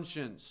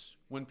conscience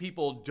when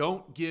people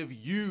don't give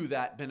you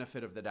that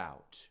benefit of the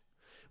doubt.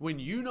 When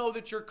you know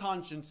that your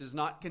conscience is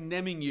not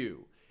condemning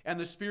you and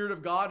the Spirit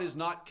of God is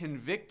not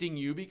convicting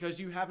you because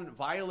you haven't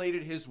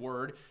violated His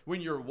word,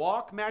 when your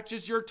walk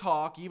matches your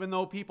talk, even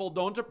though people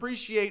don't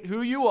appreciate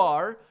who you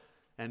are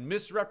and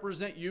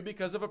misrepresent you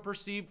because of a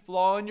perceived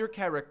flaw in your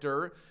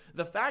character,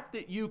 the fact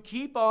that you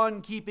keep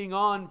on keeping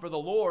on for the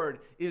Lord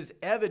is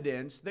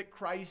evidence that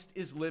Christ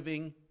is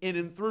living in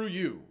and through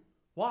you.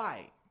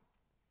 Why?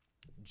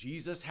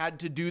 Jesus had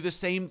to do the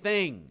same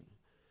thing.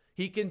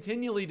 He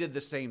continually did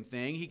the same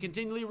thing. He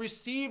continually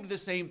received the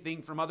same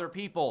thing from other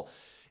people.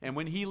 And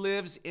when He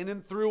lives in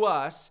and through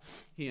us,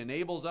 He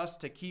enables us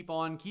to keep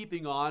on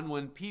keeping on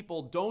when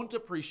people don't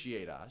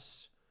appreciate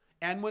us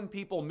and when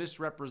people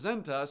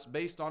misrepresent us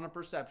based on a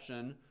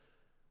perception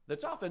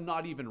that's often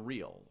not even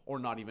real or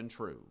not even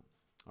true.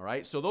 All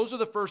right, so those are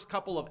the first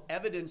couple of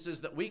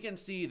evidences that we can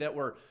see that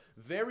were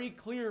very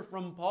clear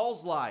from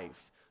Paul's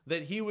life,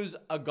 that he was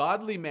a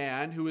godly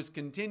man who is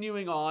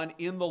continuing on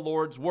in the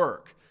Lord's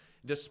work,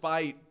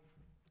 despite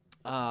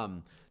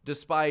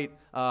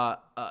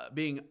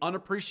being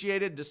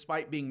unappreciated,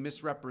 despite being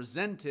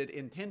misrepresented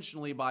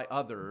intentionally by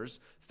others.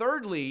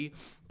 Thirdly,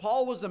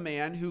 Paul was a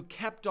man who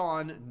kept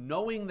on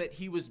knowing that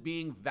he was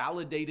being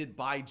validated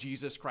by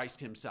Jesus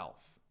Christ Himself.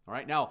 All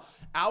right, now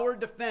our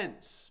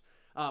defense,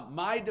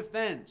 my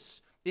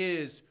defense,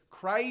 is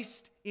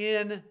Christ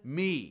in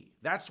me.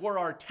 That's where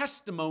our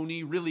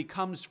testimony really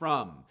comes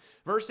from.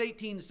 Verse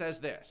 18 says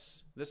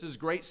this. This is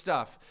great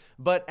stuff.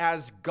 But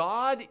as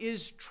God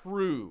is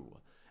true,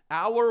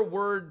 our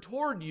word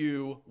toward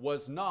you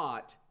was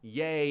not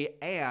yea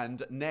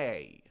and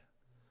nay.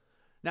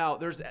 Now,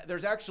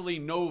 there's actually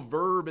no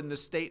verb in the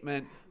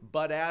statement,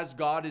 but as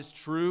God is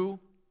true.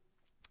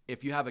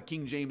 If you have a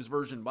King James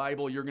Version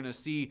Bible, you're going to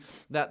see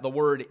that the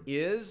word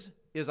is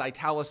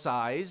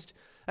italicized.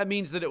 That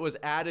means that it was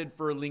added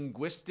for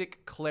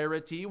linguistic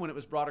clarity when it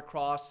was brought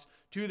across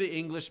to the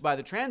English by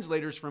the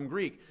translators from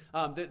Greek.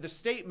 The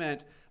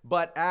statement,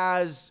 but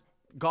as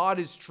God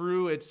is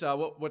true, it's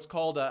what's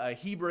called a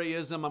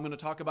Hebraism. I'm going to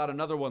talk about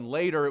another one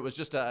later. It was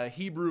just a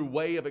Hebrew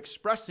way of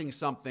expressing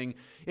something.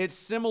 It's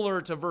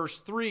similar to verse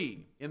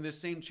 3 in this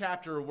same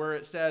chapter where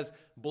it says,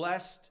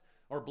 blessed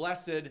or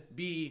blessed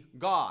be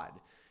God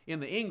in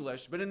the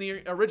English. But in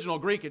the original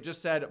Greek, it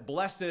just said,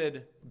 blessed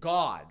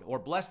God or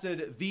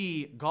blessed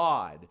the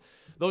God.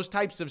 Those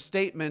types of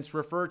statements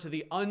refer to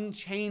the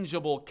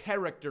unchangeable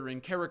character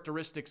and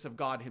characteristics of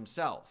God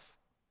Himself.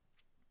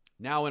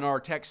 Now in our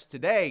text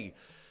today,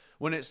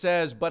 when it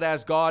says, but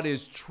as God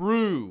is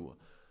true,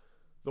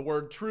 the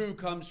word true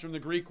comes from the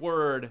Greek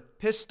word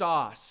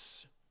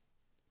pistos.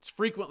 It's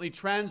frequently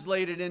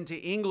translated into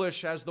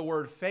English as the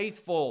word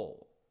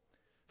faithful.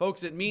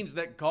 Folks, it means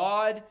that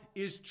God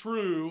is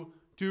true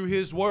to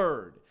His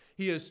word.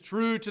 He is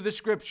true to the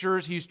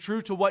Scriptures. He's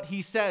true to what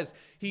He says.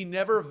 He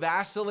never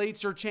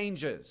vacillates or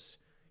changes.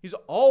 He's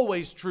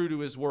always true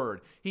to His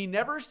word. He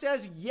never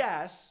says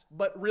yes,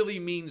 but really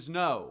means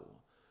no.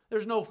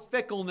 There's no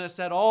fickleness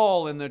at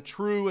all in the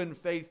true and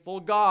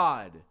faithful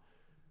God.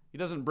 He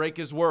doesn't break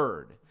His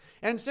word.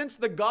 And since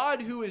the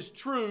God who is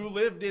true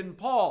lived in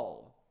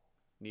Paul,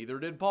 neither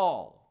did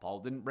Paul. Paul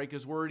didn't break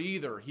his word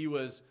either. He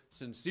was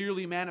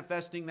sincerely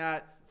manifesting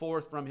that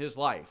forth from his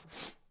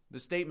life. The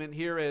statement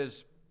here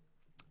is,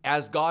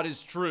 as God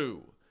is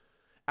true,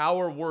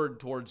 our word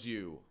towards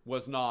you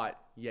was not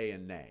yea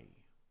and nay.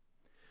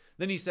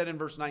 Then he said in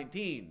verse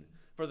 19,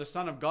 for the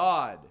Son of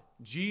God,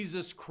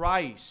 Jesus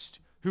Christ,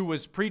 who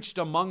was preached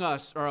among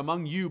us or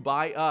among you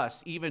by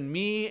us, even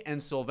me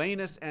and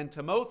Silvanus and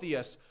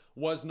Timotheus,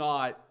 was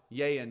not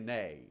yea and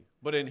nay,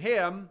 but in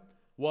Him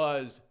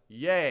was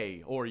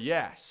yea or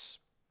yes.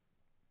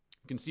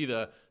 You can see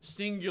the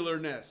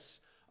singularness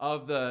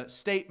of the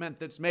statement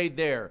that's made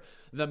there.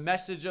 The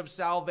message of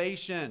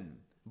salvation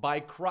by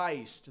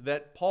Christ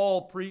that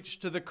Paul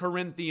preached to the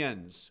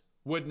Corinthians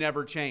would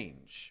never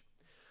change.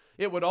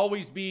 It would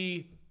always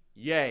be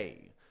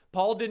yea.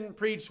 Paul didn't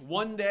preach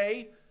one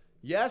day,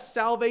 yes,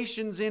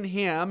 salvation's in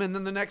Him, and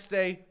then the next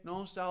day,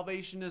 no,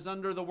 salvation is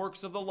under the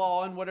works of the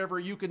law and whatever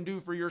you can do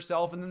for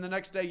yourself, and then the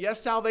next day,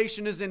 yes,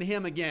 salvation is in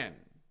Him again.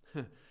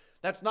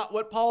 That's not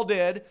what Paul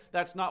did.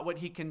 That's not what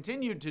he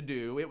continued to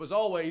do. It was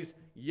always,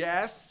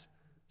 yes,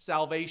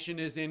 salvation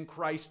is in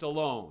Christ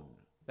alone.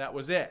 That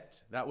was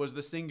it. That was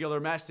the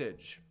singular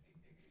message.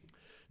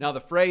 Now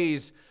the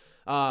phrase,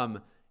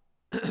 in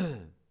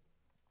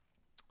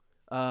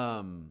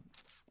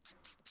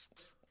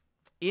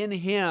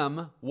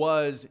Him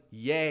was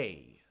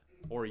yea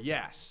or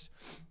yes.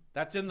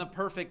 That's in the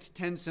perfect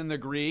tense in the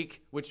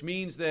Greek, which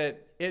means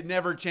that it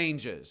never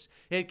changes.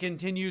 It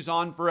continues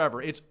on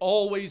forever. It's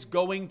always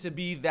going to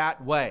be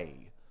that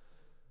way.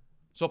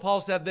 So Paul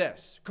said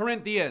this,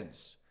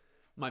 Corinthians,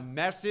 my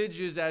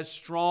message is as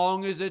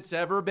strong as it's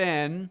ever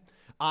been.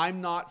 I'm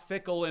not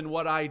fickle in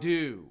what I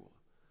do.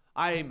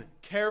 I'm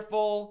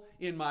careful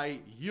in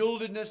my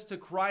yieldedness to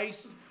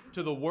Christ,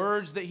 to the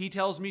words that He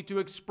tells me to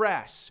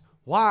express.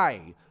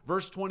 Why?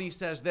 Verse 20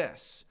 says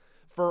this,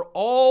 for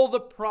all the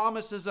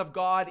promises of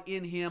God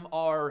in Him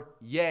are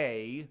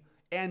yea,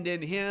 and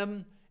in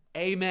Him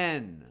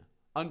amen,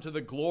 unto the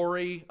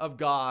glory of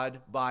God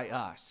by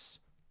us.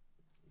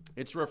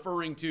 It's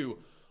referring to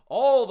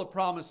all the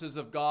promises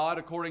of God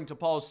according to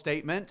Paul's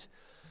statement.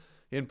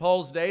 In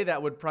Paul's day,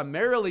 that would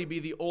primarily be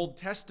the Old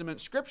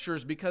Testament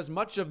scriptures because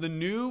much of the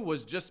New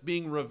was just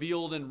being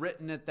revealed and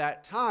written at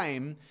that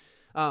time.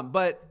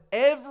 But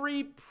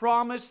every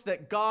promise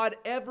that God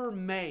ever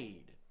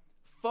made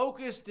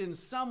focused in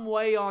some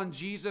way on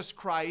Jesus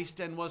Christ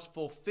and was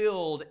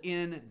fulfilled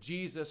in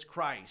Jesus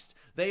Christ.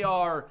 They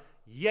are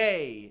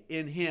yea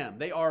in Him.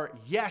 They are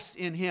yes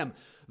in Him.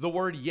 The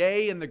word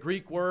yea in the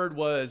Greek word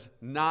was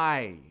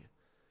nigh.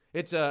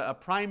 It's a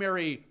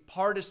primary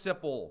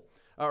participle,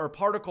 or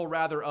particle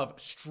rather, of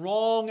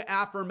strong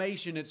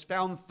affirmation. It's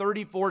found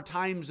 34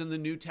 times in the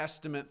New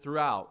Testament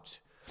throughout.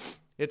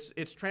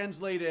 It's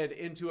translated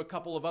into a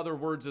couple of other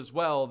words as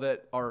well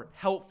that are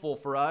helpful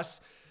for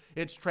us.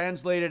 It's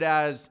translated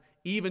as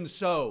even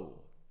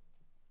so,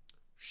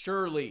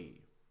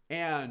 surely,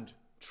 and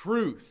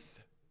truth.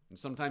 And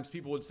sometimes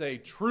people would say,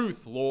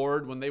 truth,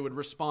 Lord, when they would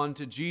respond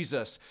to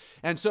Jesus.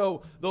 And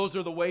so those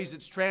are the ways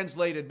it's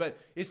translated. But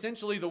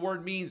essentially the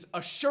word means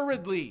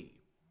assuredly,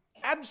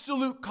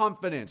 absolute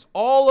confidence.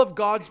 All of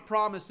God's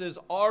promises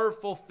are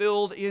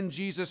fulfilled in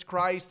Jesus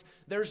Christ.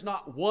 There's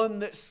not one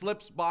that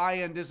slips by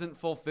and isn't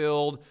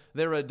fulfilled.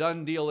 They're a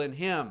done deal in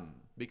Him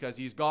because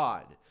He's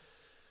God.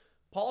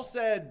 Paul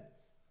said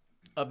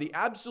of the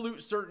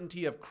absolute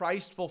certainty of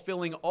Christ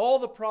fulfilling all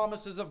the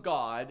promises of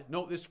God,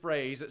 note this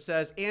phrase, it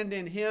says, and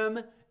in Him,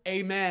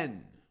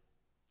 amen.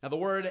 Now the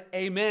word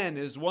amen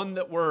is one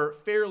that we're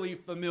fairly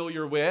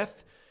familiar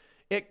with.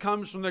 It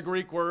comes from the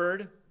Greek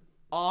word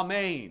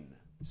amen,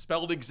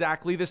 spelled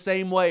exactly the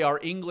same way. Our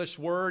English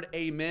word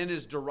amen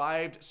is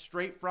derived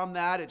straight from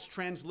that. It's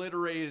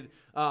transliterated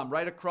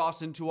right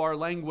across into our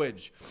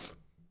language.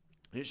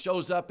 It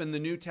shows up in the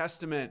New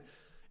Testament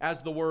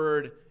as the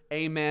word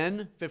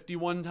amen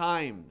 51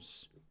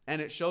 times. And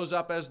it shows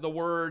up as the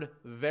word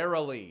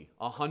verily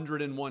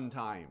 101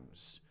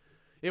 times.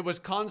 It was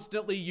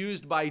constantly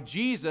used by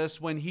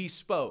Jesus when He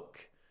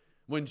spoke.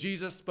 When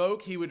Jesus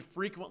spoke, He would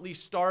frequently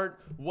start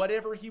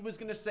whatever He was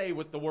going to say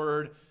with the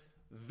word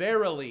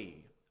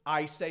verily,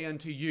 I say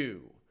unto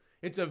you.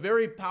 It's a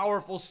very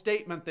powerful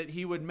statement that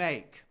He would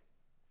make.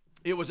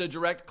 It was a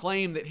direct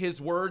claim that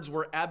His words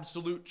were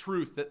absolute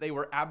truth, that they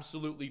were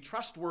absolutely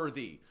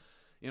trustworthy.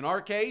 In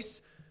our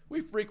case, we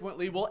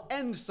frequently will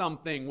end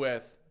something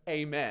with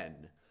amen.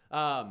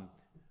 And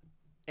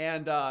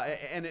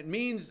it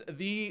means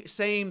the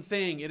same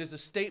thing. It is a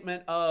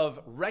statement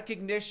of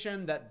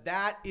recognition that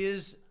that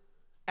is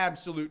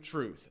absolute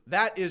truth.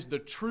 That is the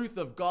truth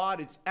of God.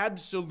 It's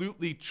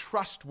absolutely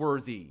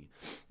trustworthy.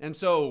 And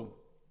so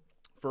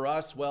for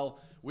us, well,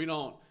 we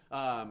don't,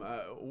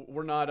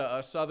 we're not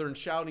a Southern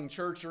shouting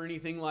church or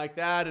anything like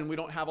that, and we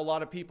don't have a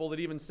lot of people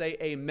that even say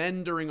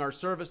amen during our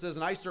services,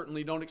 and I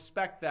certainly don't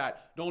expect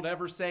that. Don't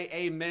ever say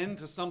amen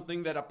to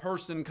something that a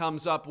person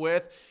comes up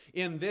with.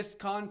 In this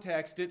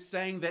context, it's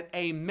saying that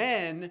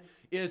amen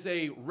is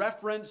a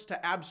reference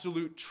to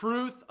absolute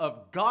truth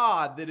of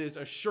God that is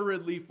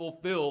assuredly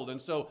fulfilled.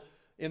 And so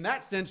in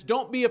that sense,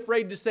 don't be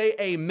afraid to say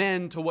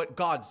amen to what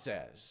God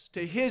says,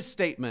 to His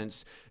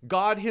statements.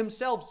 God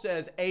Himself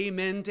says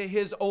amen to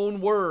His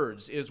own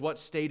words is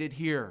what's stated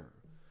here.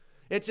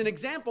 It's an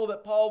example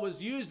that Paul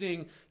was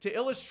using to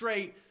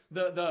illustrate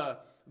the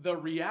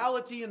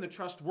reality and the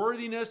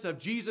trustworthiness of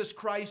Jesus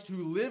Christ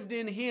who lived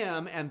in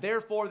Him, and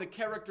therefore the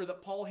character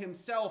that Paul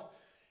himself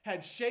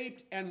had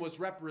shaped and was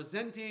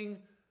representing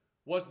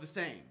was the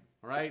same.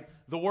 All right?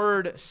 The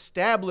word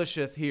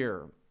establisheth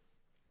here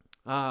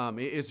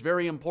is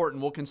very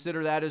important. We'll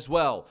consider that as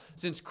well.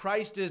 Since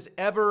Christ is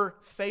ever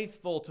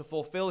faithful to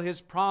fulfill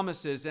His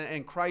promises,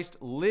 and Christ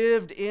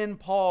lived in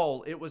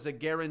Paul, it was a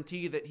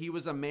guarantee that he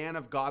was a man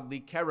of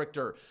godly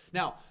character.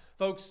 Now,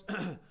 folks,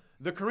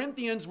 the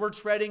Corinthians were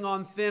treading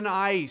on thin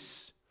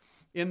ice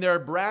in their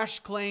brash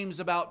claims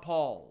about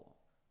Paul,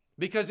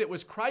 because it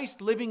was Christ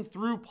living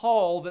through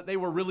Paul that they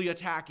were really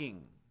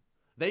attacking.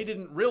 They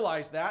didn't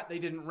realize that. They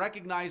didn't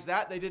recognize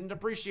that. They didn't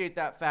appreciate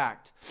that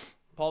fact.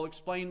 Paul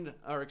explained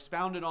or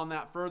expounded on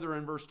that further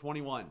in verse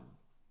 21.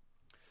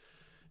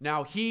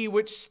 Now He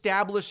which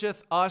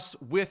establisheth us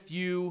with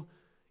you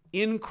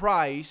in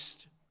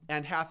Christ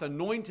and hath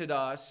anointed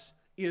us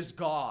is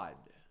God.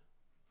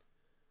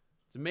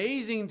 It's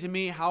amazing to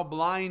me how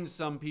blind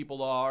some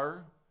people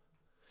are.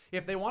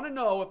 If they want to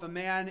know if a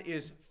man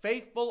is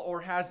faithful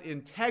or has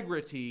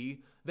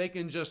integrity, they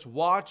can just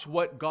watch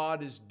what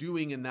God is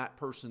doing in that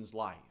person's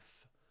life.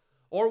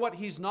 Or what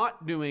He's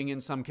not doing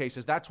in some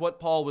cases. That's what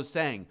Paul was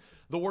saying.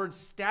 The word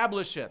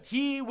establisheth.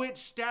 He which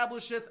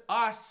establisheth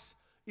us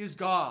is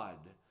God.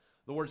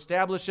 The word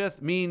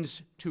establisheth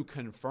means to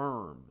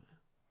confirm.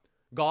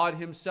 God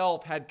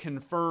Himself had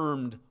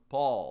confirmed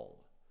Paul.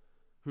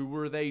 Who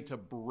were they to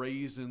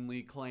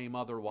brazenly claim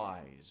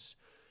otherwise?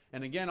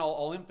 And again,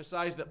 I'll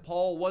emphasize that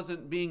Paul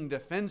wasn't being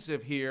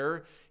defensive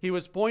here. He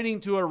was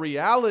pointing to a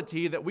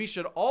reality that we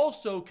should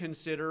also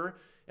consider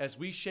as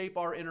we shape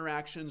our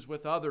interactions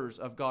with others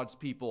of God's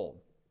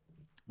people.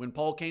 When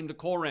Paul came to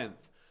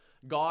Corinth,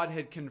 God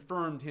had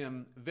confirmed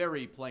him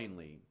very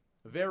plainly,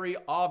 very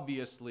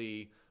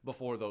obviously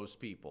before those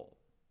people.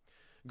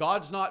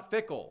 God's not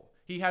fickle.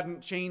 He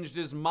hadn't changed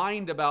his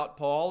mind about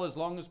Paul as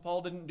long as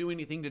Paul didn't do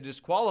anything to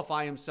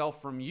disqualify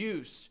himself from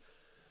use.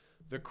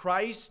 The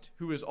Christ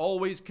who is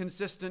always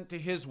consistent to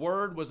his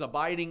word was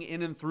abiding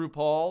in and through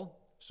Paul.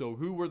 So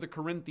who were the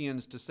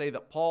Corinthians to say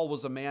that Paul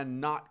was a man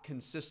not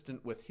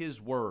consistent with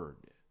his word?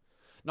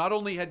 Not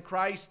only had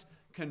Christ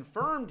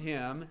confirmed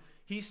him,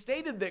 he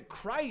stated that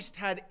Christ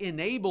had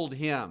enabled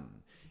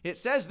him. It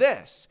says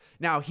this,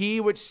 "Now he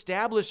which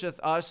establisheth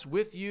us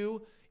with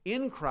you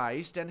in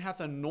Christ and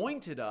hath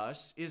anointed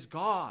us is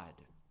God."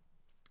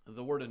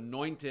 The word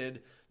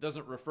anointed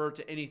doesn't refer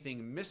to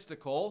anything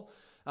mystical.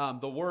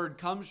 The word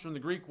comes from the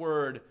Greek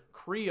word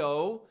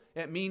kreo.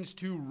 It means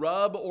to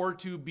rub or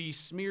to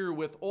besmear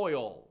with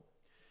oil.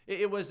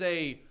 It was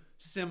a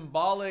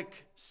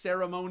symbolic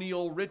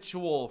ceremonial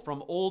ritual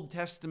from Old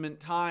Testament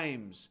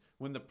times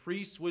when the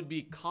priests would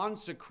be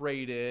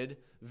consecrated,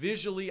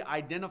 visually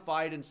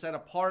identified and set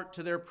apart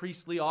to their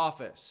priestly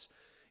office.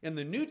 In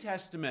the New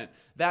Testament,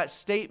 that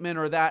statement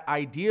or that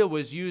idea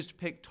was used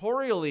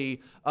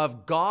pictorially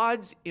of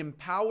God's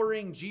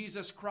empowering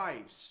Jesus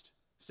Christ.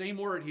 Same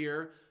word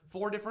here,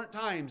 4 different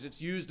times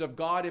it's used of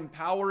God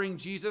empowering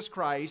Jesus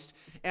Christ,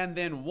 and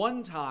then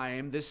one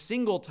time, this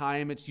single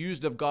time, it's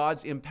used of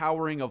God's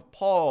empowering of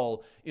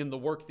Paul in the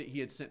work that he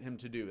had sent him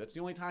to do. That's the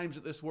only times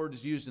that this word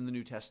is used in the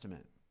New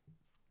Testament.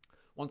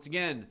 Once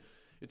again,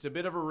 it's a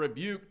bit of a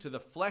rebuke to the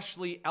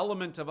fleshly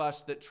element of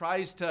us that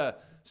tries to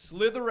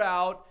slither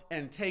out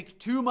and take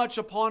too much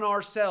upon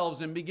ourselves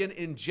and begin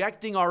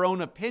injecting our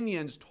own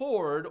opinions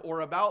toward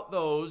or about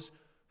those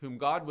whom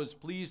God was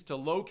pleased to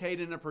locate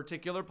in a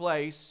particular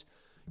place,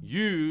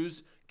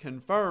 use,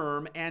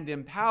 confirm, and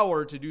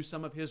empower to do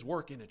some of his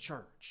work in a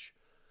church.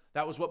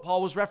 That was what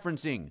Paul was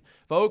referencing.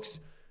 Folks,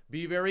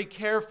 be very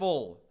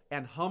careful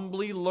and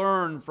humbly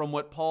learn from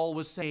what Paul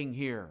was saying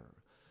here.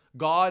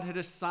 God had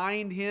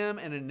assigned him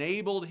and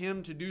enabled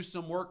him to do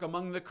some work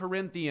among the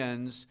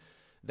Corinthians.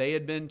 They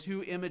had been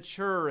too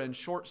immature and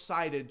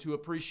short-sighted to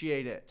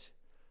appreciate it.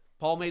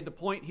 Paul made the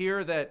point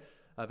here that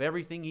of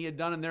everything he had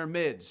done in their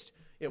midst,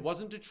 it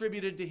wasn't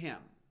attributed to him,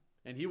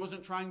 and he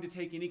wasn't trying to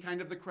take any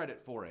kind of the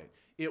credit for it.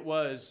 It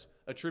was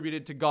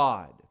attributed to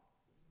God.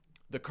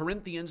 The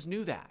Corinthians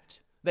knew that.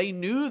 They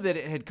knew that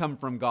it had come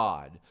from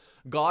God.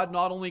 God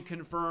not only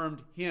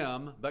confirmed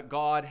him, but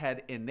God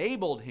had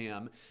enabled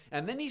him.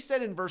 And then he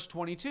said in verse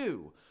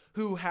 22,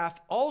 "Who hath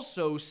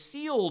also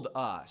sealed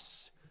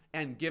us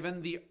and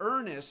given the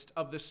earnest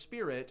of the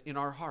Spirit in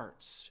our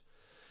hearts."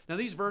 Now,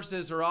 these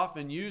verses are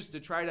often used to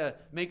try to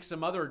make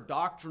some other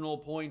doctrinal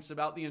points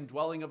about the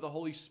indwelling of the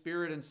Holy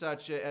Spirit and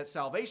such at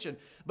salvation.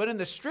 But in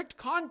the strict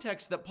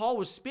context that Paul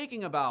was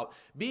speaking about,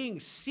 being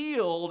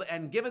sealed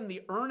and given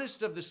the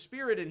earnest of the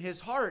Spirit in his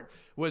heart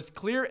was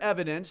clear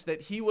evidence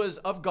that he was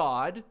of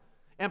God,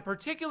 and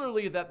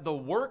particularly that the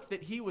work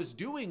that he was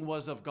doing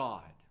was of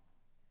God.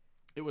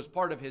 It was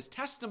part of his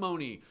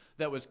testimony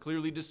that was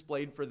clearly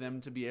displayed for them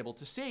to be able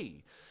to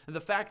see. And the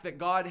fact that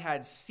God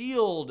had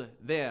sealed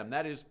them,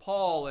 that is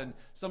Paul and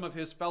some of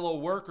his fellow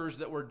workers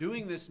that were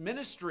doing this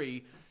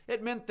ministry,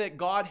 it meant that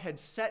God had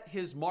set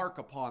his mark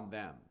upon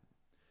them,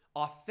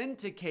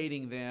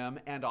 authenticating them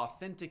and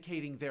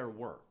authenticating their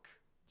work.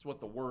 That's what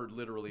the word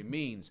literally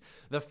means.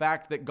 The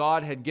fact that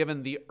God had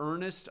given the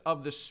earnest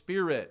of the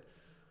Spirit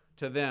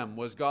to them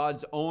was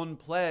God's own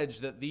pledge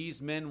that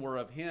these men were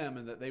of him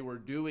and that they were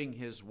doing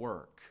his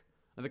work.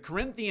 And the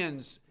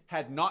Corinthians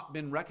had not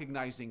been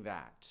recognizing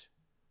that.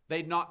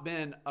 They'd not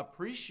been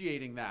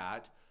appreciating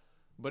that,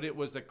 but it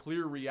was a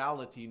clear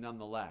reality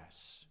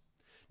nonetheless.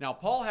 Now,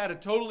 Paul had a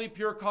totally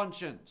pure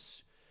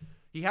conscience.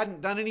 He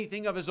hadn't done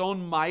anything of his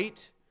own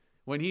might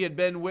when he had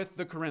been with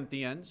the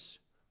Corinthians.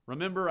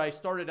 Remember, I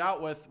started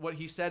out with what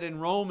he said in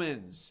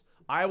Romans,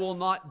 "I will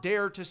not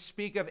dare to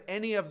speak of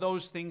any of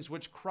those things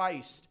which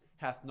Christ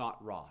hath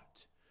not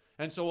wrought."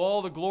 And so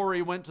all the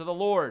glory went to the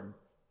Lord.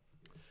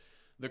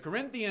 The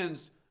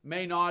Corinthians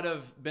may not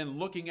have been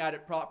looking at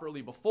it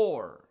properly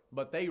before,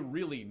 but they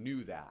really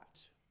knew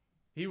that.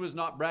 He was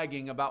not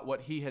bragging about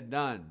what he had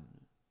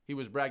done. He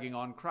was bragging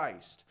on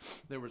Christ.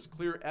 There was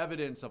clear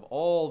evidence of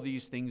all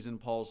these things in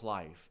Paul's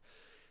life.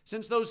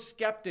 Since those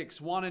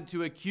skeptics wanted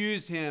to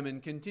accuse him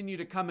and continue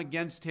to come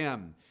against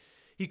him,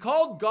 he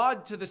called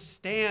God to the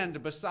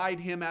stand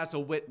beside him as a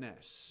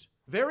witness.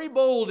 Very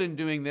bold in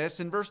doing this.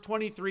 In verse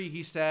 23,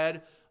 he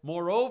said,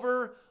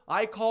 "Moreover,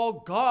 I call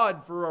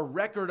God for a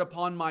record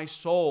upon my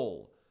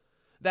soul,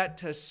 that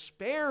to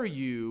spare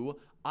you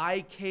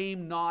I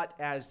came not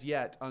as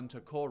yet unto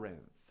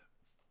Corinth."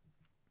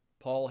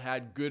 Paul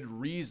had good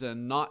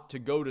reason not to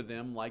go to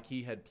them like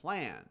he had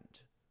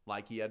planned,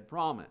 like he had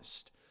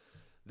promised.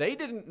 They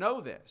didn't know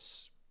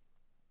this.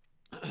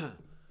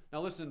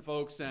 Now listen,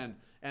 folks, and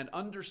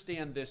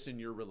understand this in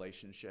your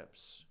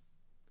relationships.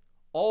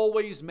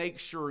 Always make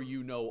sure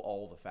you know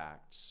all the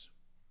facts.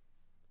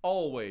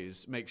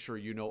 Always make sure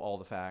you know all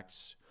the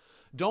facts.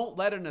 Don't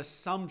let an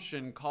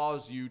assumption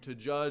cause you to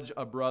judge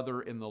a brother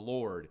in the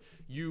Lord.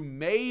 You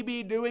may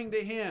be doing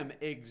to him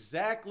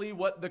exactly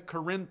what the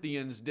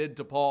Corinthians did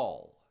to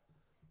Paul.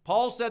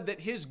 Paul said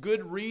that his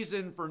good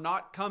reason for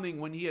not coming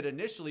when he had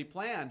initially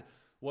planned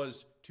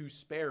was to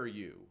spare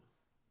you.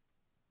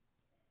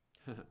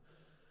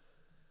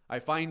 I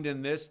find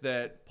in this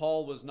that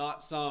Paul was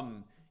not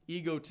some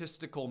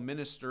egotistical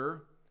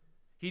minister.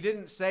 He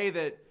didn't say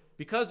that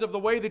because of the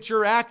way that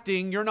you're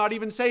acting, you're not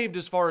even saved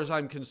as far as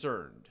I'm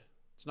concerned.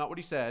 It's not what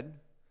he said.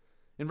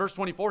 In verse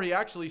 24, he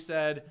actually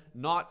said,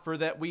 not for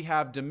that we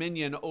have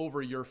dominion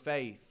over your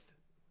faith,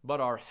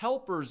 but are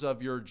helpers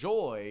of your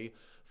joy,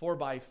 for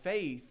by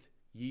faith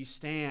ye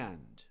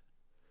stand.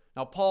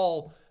 Now,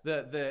 Paul,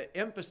 the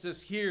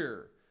emphasis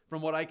here,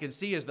 from what I can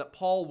see, is that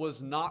Paul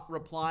was not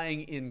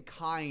replying in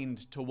kind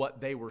to what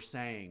they were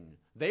saying.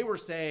 They were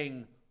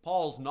saying,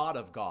 Paul's not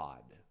of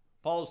God.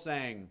 Paul's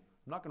saying,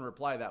 I'm not going to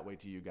reply that way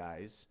to you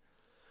guys.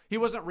 He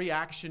wasn't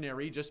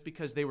reactionary just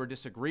because they were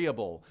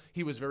disagreeable.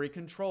 He was very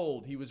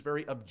controlled. He was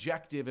very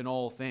objective in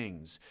all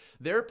things.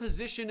 Their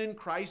position in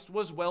Christ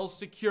was well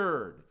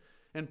secured,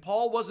 and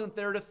Paul wasn't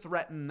there to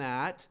threaten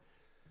that.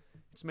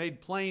 It's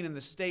made plain in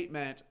the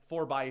statement,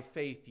 for by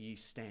faith ye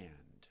stand.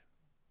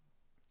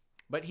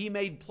 But he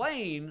made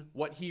plain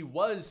what he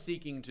was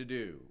seeking to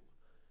do.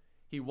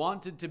 He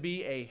wanted to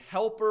be a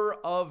helper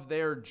of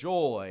their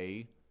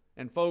joy.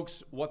 And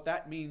folks, what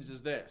that means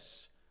is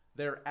this: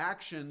 their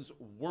actions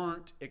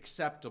weren't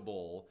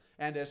acceptable.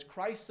 And as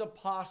Christ's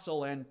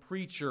apostle and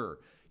preacher,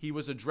 he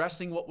was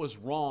addressing what was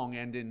wrong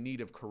and in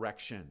need of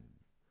correction.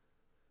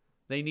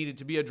 They needed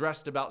to be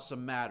addressed about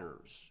some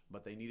matters,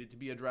 but they needed to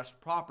be addressed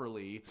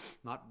properly,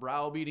 not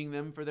browbeating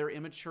them for their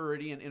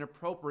immaturity and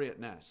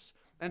inappropriateness.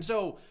 And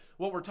so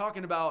what we're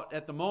talking about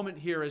at the moment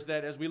here is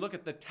that as we look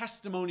at the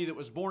testimony that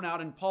was borne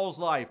out in Paul's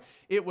life,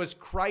 it was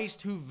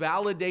Christ who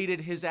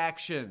validated his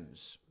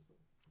actions,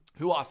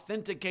 who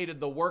authenticated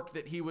the work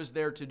that he was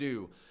there to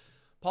do.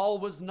 Paul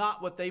was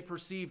not what they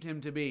perceived him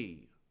to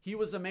be. He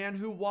was a man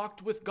who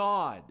walked with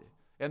God,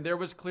 and there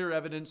was clear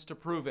evidence to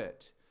prove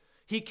it.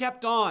 He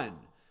kept on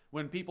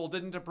when people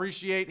didn't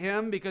appreciate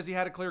him because he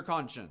had a clear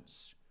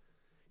conscience.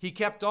 He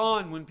kept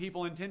on when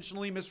people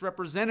intentionally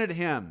misrepresented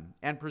him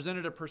and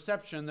presented a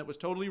perception that was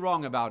totally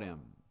wrong about him.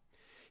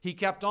 He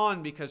kept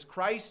on because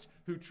Christ,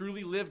 who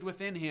truly lived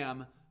within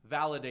him,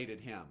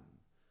 validated him.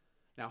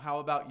 Now, how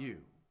about you?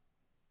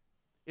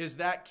 Is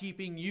that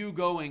keeping you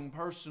going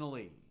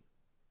personally?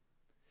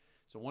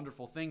 It's a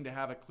wonderful thing to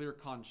have a clear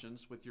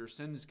conscience with your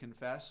sins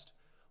confessed,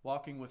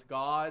 walking with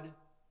God,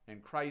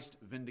 and Christ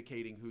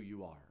vindicating who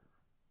you are.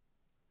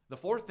 The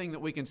fourth thing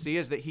that we can see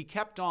is that he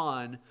kept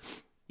on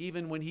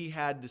even when he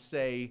had to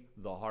say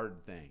the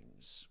hard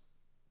things.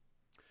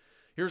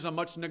 Here's a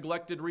much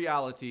neglected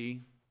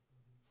reality.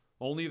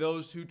 Only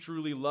those who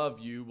truly love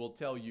you will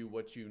tell you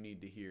what you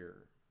need to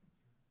hear.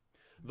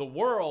 The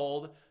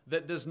world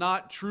that does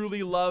not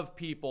truly love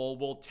people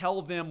will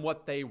tell them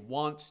what they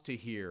want to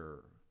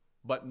hear,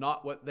 but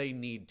not what they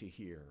need to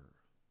hear.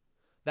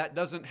 That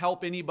doesn't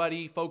help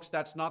anybody, folks.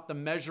 That's not the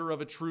measure of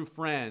a true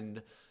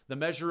friend. The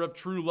measure of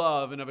true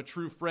love and of a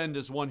true friend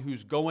is one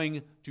who's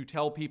going to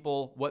tell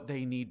people what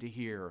they need to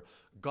hear.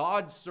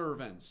 God's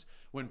servants,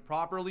 when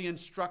properly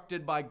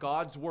instructed by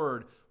God's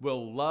word,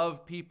 will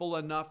love people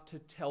enough to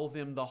tell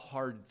them the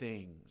hard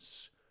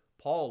things.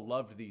 Paul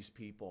loved these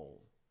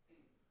people,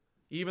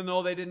 even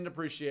though they didn't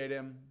appreciate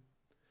him.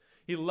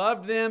 He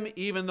loved them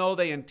even though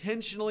they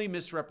intentionally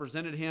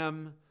misrepresented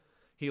him.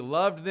 He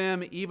loved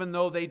them even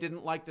though they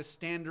didn't like the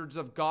standards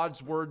of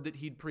God's word that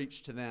he'd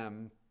preached to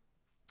them.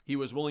 He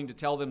was willing to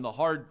tell them the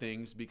hard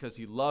things because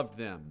he loved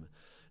them.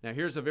 Now,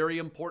 here's a very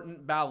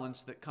important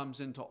balance that comes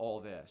into all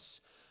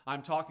this.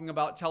 I'm talking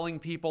about telling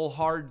people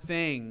hard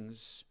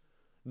things,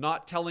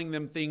 not telling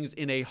them things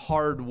in a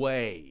hard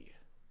way.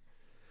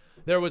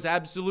 There was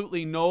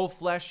absolutely no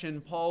flesh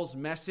in Paul's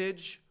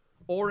message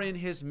or in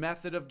his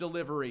method of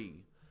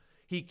delivery.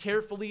 He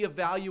carefully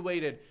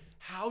evaluated,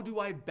 how do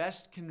I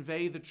best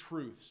convey the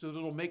truth so that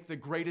it'll make the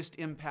greatest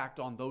impact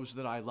on those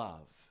that I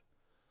love?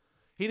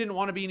 He didn't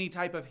want to be any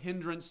type of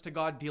hindrance to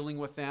God dealing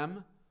with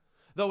them.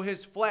 Though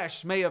his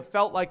flesh may have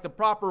felt like the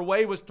proper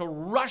way was to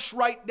rush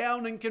right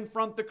down and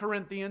confront the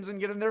Corinthians and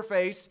get in their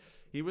face,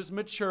 he was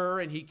mature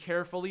and he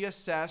carefully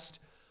assessed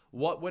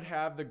what would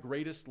have the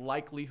greatest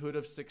likelihood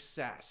of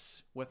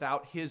success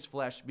without his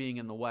flesh being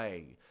in the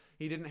way.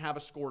 He didn't have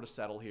a score to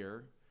settle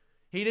here.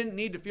 He didn't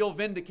need to feel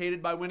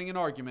vindicated by winning an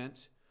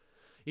argument.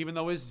 Even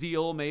though his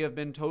zeal may have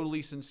been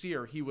totally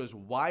sincere, he was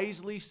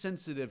wisely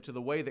sensitive to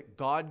the way that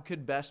God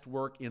could best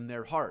work in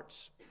their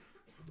hearts.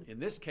 In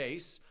this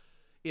case,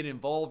 it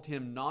involved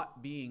him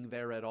not being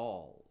there at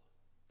all.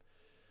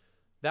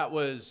 That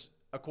was,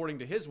 according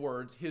to his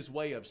words, his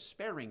way of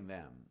sparing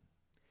them.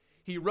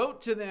 He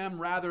wrote to them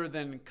rather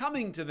than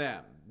coming to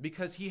them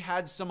because he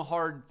had some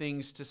hard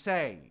things to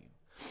say.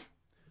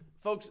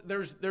 Folks,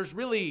 there's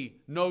really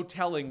no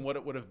telling what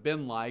it would have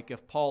been like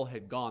if Paul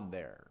had gone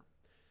there.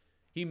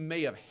 He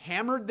may have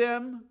hammered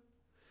them.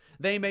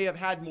 They may have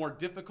had more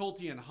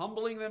difficulty in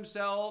humbling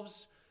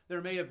themselves.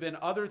 There may have been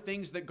other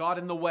things that got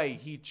in the way.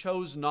 He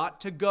chose not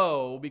to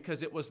go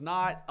because it was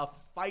not a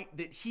fight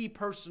that he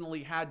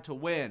personally had to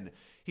win.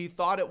 He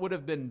thought it would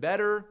have been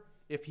better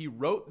if he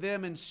wrote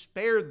them and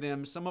spared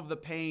them some of the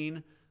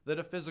pain that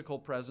a physical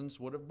presence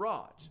would have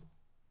brought.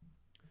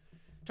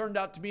 Turned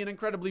out to be an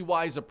incredibly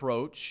wise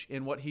approach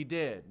in what he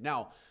did.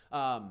 Now,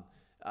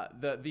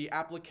 the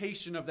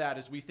application of that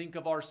as we think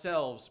of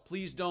ourselves,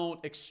 please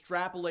don't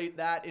extrapolate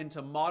that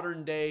into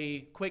modern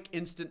day quick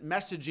instant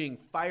messaging,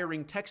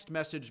 firing text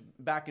message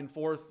back and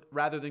forth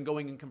rather than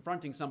going and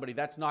confronting somebody.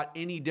 That's not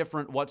any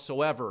different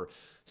whatsoever.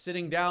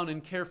 Sitting down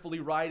and carefully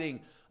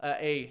writing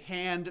a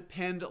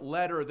hand-penned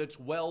letter that's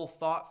well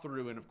thought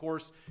through. And of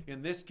course,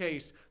 in this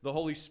case, the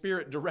Holy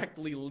Spirit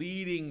directly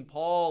leading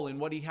Paul in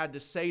what he had to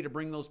say to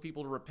bring those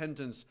people to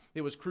repentance.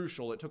 It was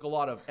crucial. It took a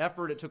lot of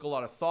effort. It took a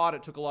lot of thought.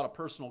 It took a lot of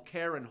personal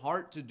care and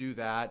heart to do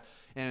that.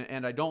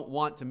 And I don't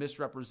want to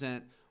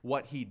misrepresent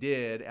what he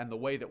did and the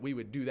way that we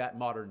would do that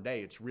modern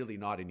day. It's really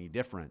not any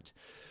different.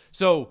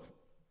 So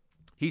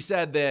he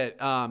said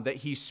that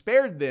he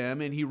spared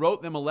them and he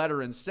wrote them a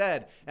letter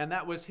instead. And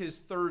that was his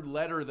third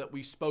letter that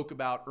we spoke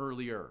about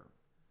earlier,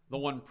 the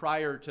one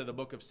prior to the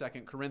book of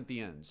 2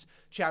 Corinthians.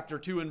 Chapter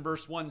 2 and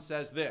verse 1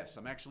 says this.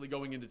 I'm actually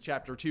going into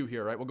chapter 2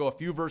 here, right? We'll go a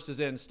few verses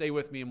in. Stay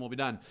with me and we'll be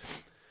done.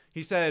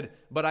 He said,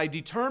 "But I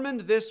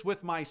determined this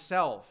with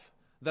myself,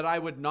 that I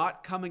would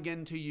not come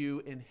again to you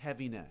in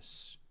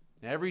heaviness."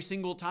 Every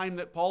single time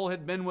that Paul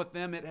had been with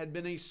them, it had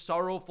been a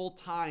sorrowful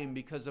time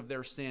because of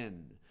their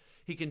sin.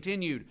 He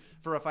continued,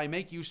 "For if I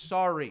make you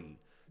sorry,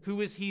 who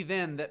is he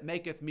then that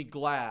maketh me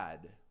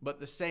glad, but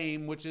the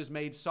same which is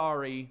made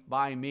sorry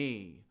by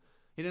me?"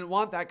 He didn't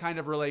want that kind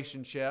of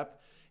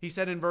relationship. He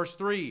said in verse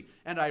 3,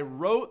 "And I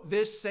wrote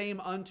this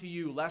same unto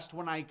you, lest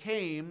when I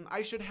came,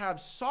 I should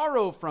have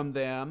sorrow from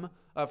them,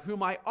 of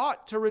whom I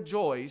ought to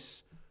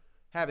rejoice,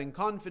 having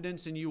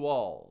confidence in you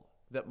all,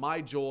 that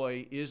my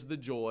joy is the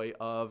joy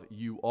of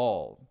you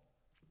all."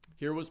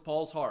 Here was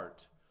Paul's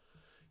heart.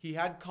 He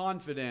had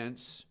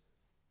confidence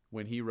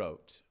when he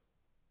wrote.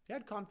 He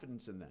had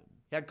confidence in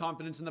them. He had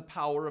confidence in the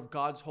power of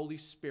God's Holy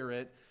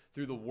Spirit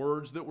through the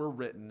words that were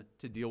written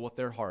to deal with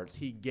their hearts.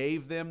 He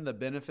gave them the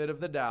benefit of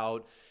the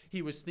doubt.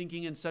 He was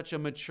thinking in such a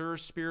mature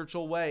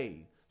spiritual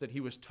way that he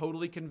was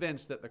totally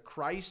convinced that the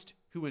Christ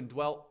who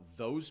indwelt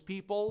those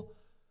people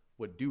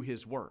would do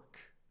his work,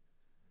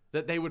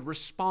 that they would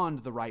respond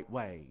the right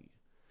way,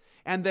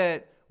 and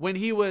that when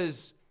he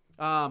was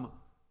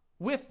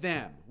with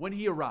them, when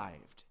he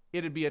arrived,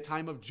 it'd be a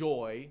time of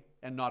joy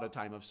and not a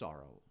time of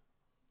sorrow.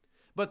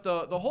 But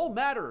the whole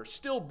matter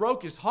still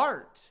broke his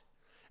heart.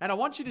 And I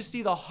want you to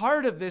see the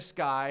heart of this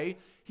guy.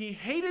 He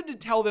hated to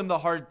tell them the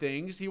hard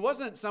things. He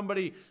wasn't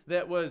somebody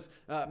that was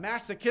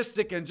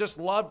masochistic and just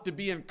loved to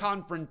be in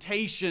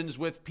confrontations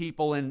with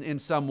people in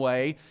some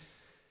way.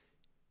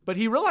 But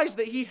he realized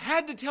that he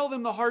had to tell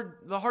them the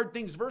hard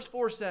things. Verse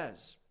 4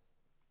 says,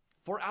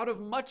 "For out of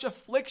much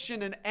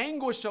affliction and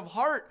anguish of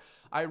heart,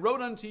 I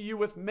wrote unto you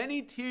with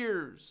many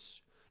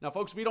tears." Now,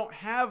 folks, we don't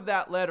have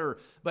that letter,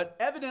 but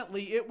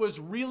evidently it was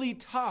really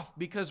tough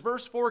because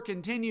verse 4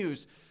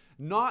 continues,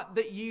 "Not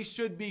that ye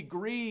should be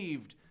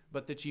grieved,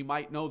 but that ye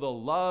might know the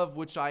love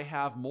which I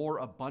have more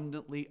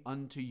abundantly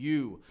unto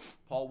you."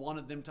 Paul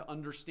wanted them to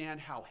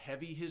understand how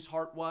heavy his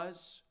heart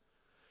was.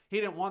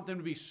 He didn't want them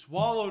to be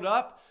swallowed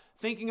up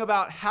thinking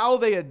about how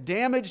they had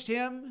damaged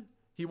him.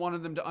 He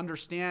wanted them to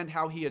understand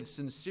how he had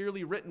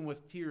sincerely written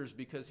with tears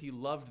because he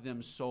loved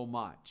them so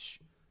much.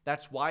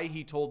 That's why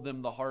he told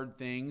them the hard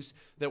things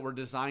that were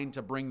designed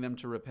to bring them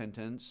to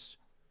repentance.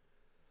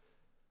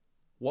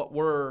 What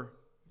were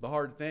the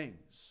hard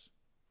things?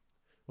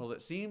 Well,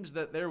 it seems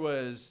that there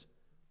was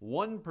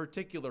one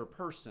particular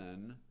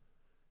person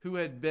who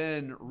had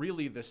been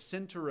really the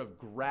center of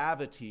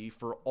gravity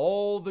for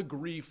all the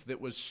grief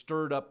that was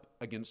stirred up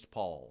against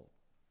Paul.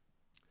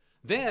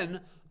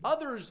 Then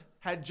others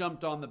had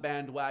jumped on the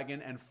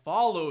bandwagon and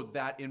followed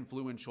that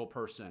influential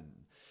person.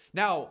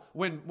 Now,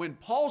 when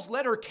Paul's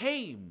letter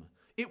came,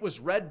 it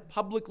was read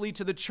publicly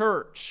to the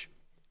church.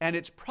 And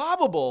it's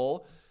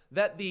probable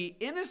that the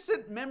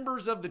innocent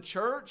members of the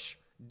church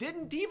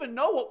didn't even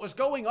know what was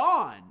going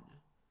on.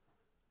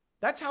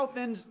 That's how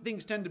things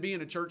tend to be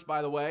in a church,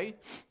 by the way.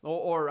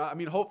 I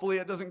mean, hopefully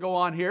it doesn't go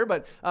on here,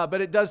 but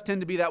it does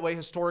tend to be that way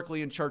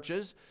historically in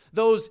churches.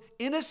 Those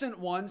innocent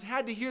ones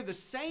had to hear the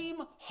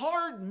same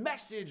hard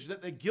message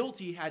that the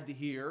guilty had to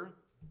hear.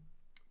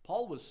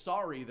 Paul was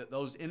sorry that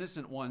those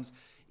innocent ones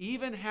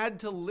even had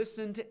to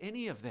listen to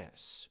any of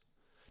this.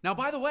 Now,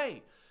 by the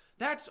way,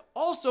 that's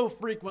also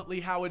frequently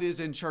how it is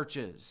in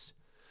churches.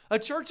 A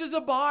church is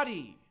a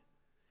body.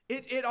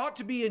 It ought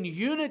to be in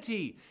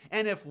unity.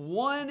 And if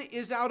one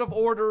is out of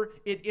order,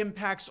 it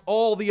impacts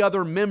all the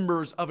other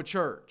members of a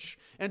church.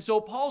 And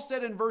so Paul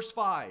said in verse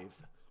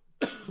 5,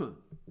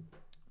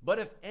 "But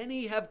if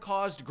any have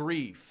caused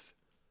grief,"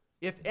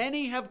 that's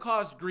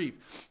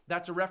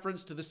a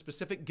reference to the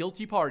specific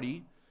guilty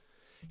party,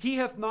 "he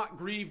hath not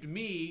grieved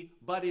me,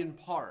 but in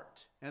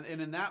part." And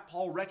in that,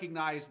 Paul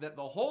recognized that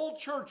the whole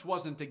church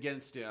wasn't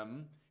against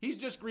him. He's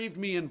just grieved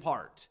me in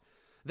part,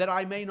 that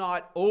I may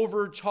not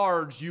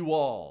overcharge you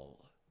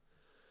all.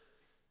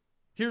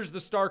 Here's the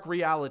stark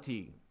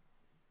reality.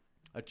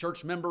 A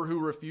church member who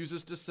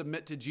refuses to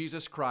submit to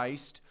Jesus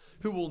Christ,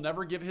 who will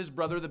never give his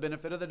brother the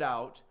benefit of the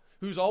doubt,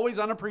 who's always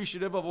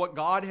unappreciative of what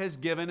God has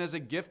given as a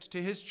gift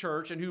to his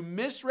church, and who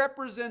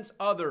misrepresents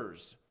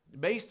others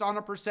based on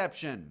a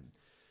perception.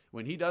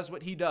 When he does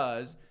what he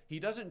does, he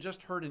doesn't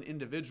just hurt an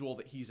individual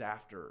that he's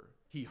after.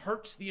 He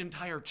hurts the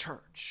entire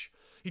church.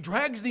 He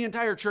drags the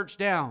entire church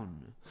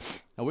down.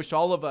 I wish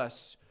all of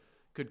us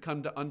could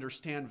come to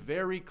understand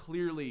very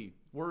clearly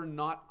we're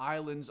not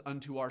islands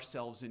unto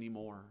ourselves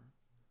anymore.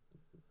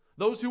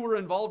 Those who were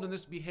involved in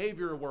this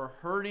behavior were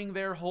hurting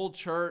their whole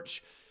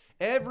church.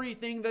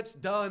 Everything that's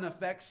done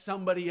affects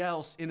somebody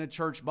else in a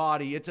church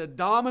body. It's a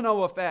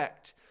domino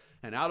effect.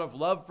 And out of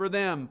love for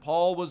them,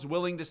 Paul was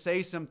willing to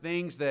say some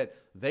things that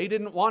they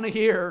didn't want to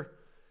hear.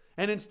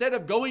 And instead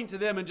of going to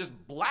them and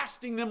just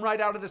blasting them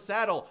right out of the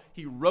saddle,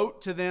 he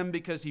wrote to them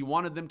because he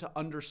wanted them to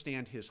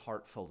understand his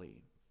heart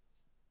fully.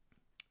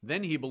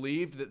 Then he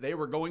believed that they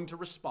were going to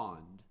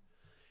respond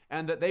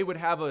and that they would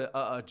have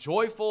a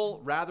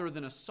joyful rather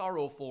than a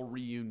sorrowful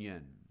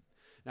reunion.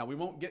 Now, we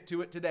won't get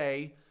to it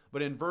today,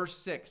 but in verse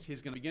 6,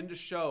 he's going to begin to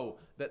show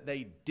that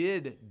they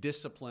did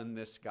discipline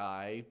this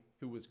guy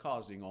who was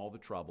causing all the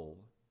trouble.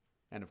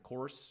 And of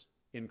course,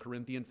 in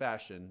Corinthian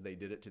fashion, they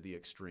did it to the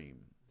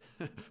extreme.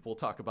 We'll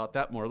talk about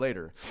that more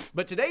later.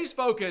 But today's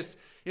focus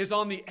is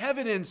on the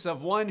evidence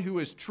of one who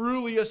is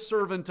truly a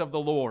servant of the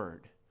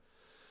Lord.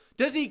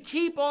 Does he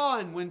keep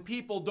on when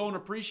people don't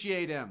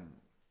appreciate him?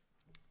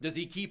 Does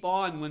he keep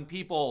on when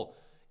people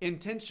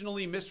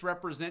intentionally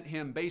misrepresent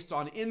him based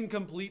on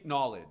incomplete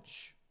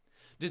knowledge?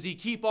 Does he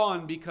keep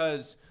on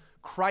because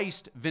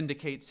Christ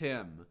vindicates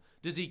him?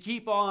 Does he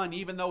keep on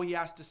even though he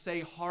has to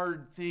say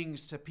hard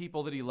things to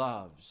people that he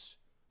loves?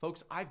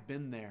 Folks, I've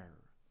been there.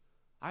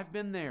 I've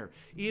been there.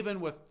 Even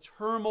with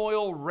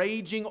turmoil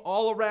raging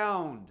all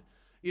around,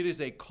 it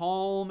is a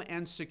calm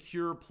and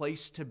secure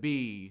place to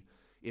be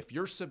if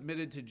you're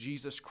submitted to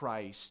Jesus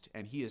Christ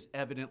and he is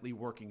evidently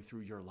working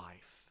through your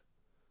life.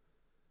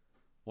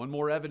 One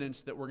more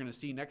evidence that we're going to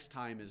see next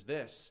time is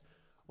this: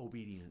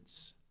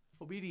 obedience.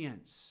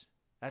 Obedience.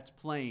 That's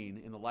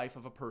plain in the life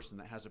of a person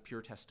that has a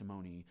pure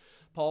testimony.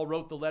 Paul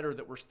wrote the letter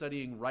that we're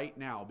studying right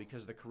now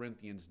because the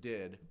Corinthians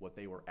did what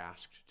they were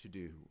asked to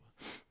do.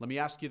 Let me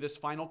ask you this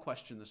final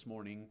question this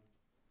morning.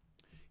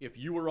 If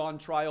you were on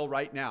trial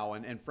right now,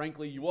 and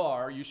frankly you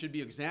are, you should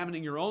be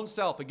examining your own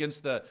self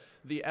against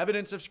the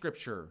evidence of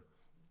Scripture.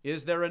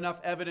 Is there enough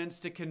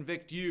evidence to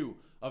convict you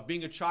of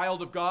being a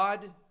child of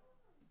God?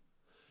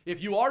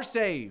 If you are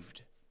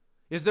saved,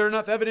 is there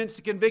enough evidence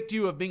to convict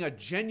you of being a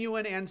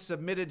genuine and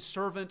submitted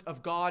servant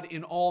of God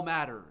in all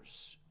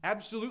matters?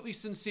 Absolutely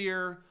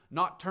sincere,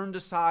 not turned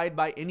aside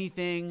by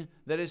anything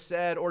that is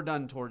said or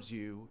done towards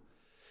you.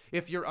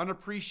 If you're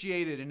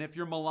unappreciated and if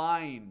you're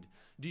maligned,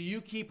 do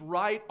you keep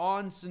right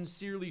on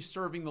sincerely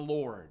serving the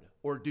Lord,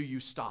 or do you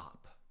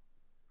stop?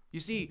 You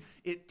see,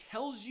 it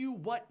tells you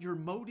what your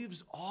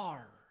motives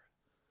are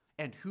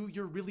and who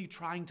you're really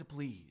trying to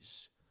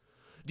please.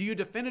 Do you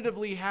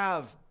definitively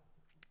have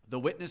the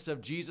witness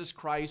of Jesus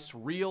Christ's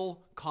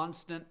real,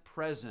 constant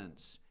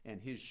presence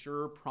and his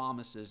sure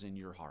promises in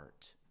your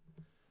heart?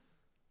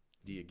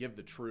 Do you give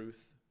the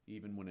truth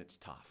even when it's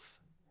tough?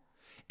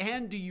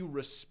 And do you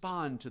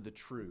respond to the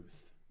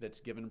truth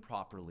that's given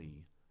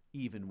properly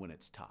even when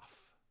it's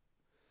tough?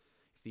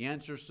 If the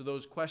answers to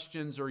those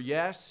questions are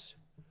yes,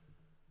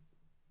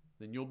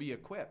 then you'll be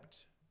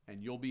equipped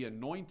and you'll be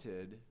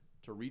anointed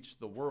to reach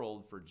the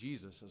world for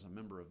Jesus as a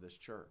member of this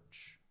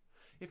church.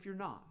 If you're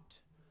not,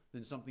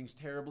 then something's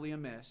terribly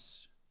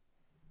amiss.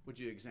 Would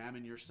you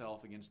examine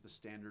yourself against the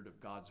standard of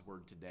God's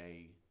word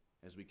today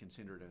as we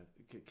continue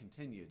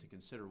to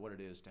consider what it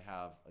is to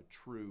have a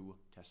true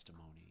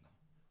testimony?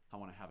 I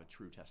want to have a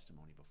true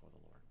testimony before the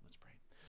Lord. Let's pray.